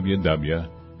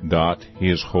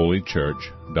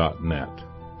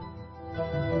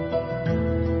www.hisholychurch.net.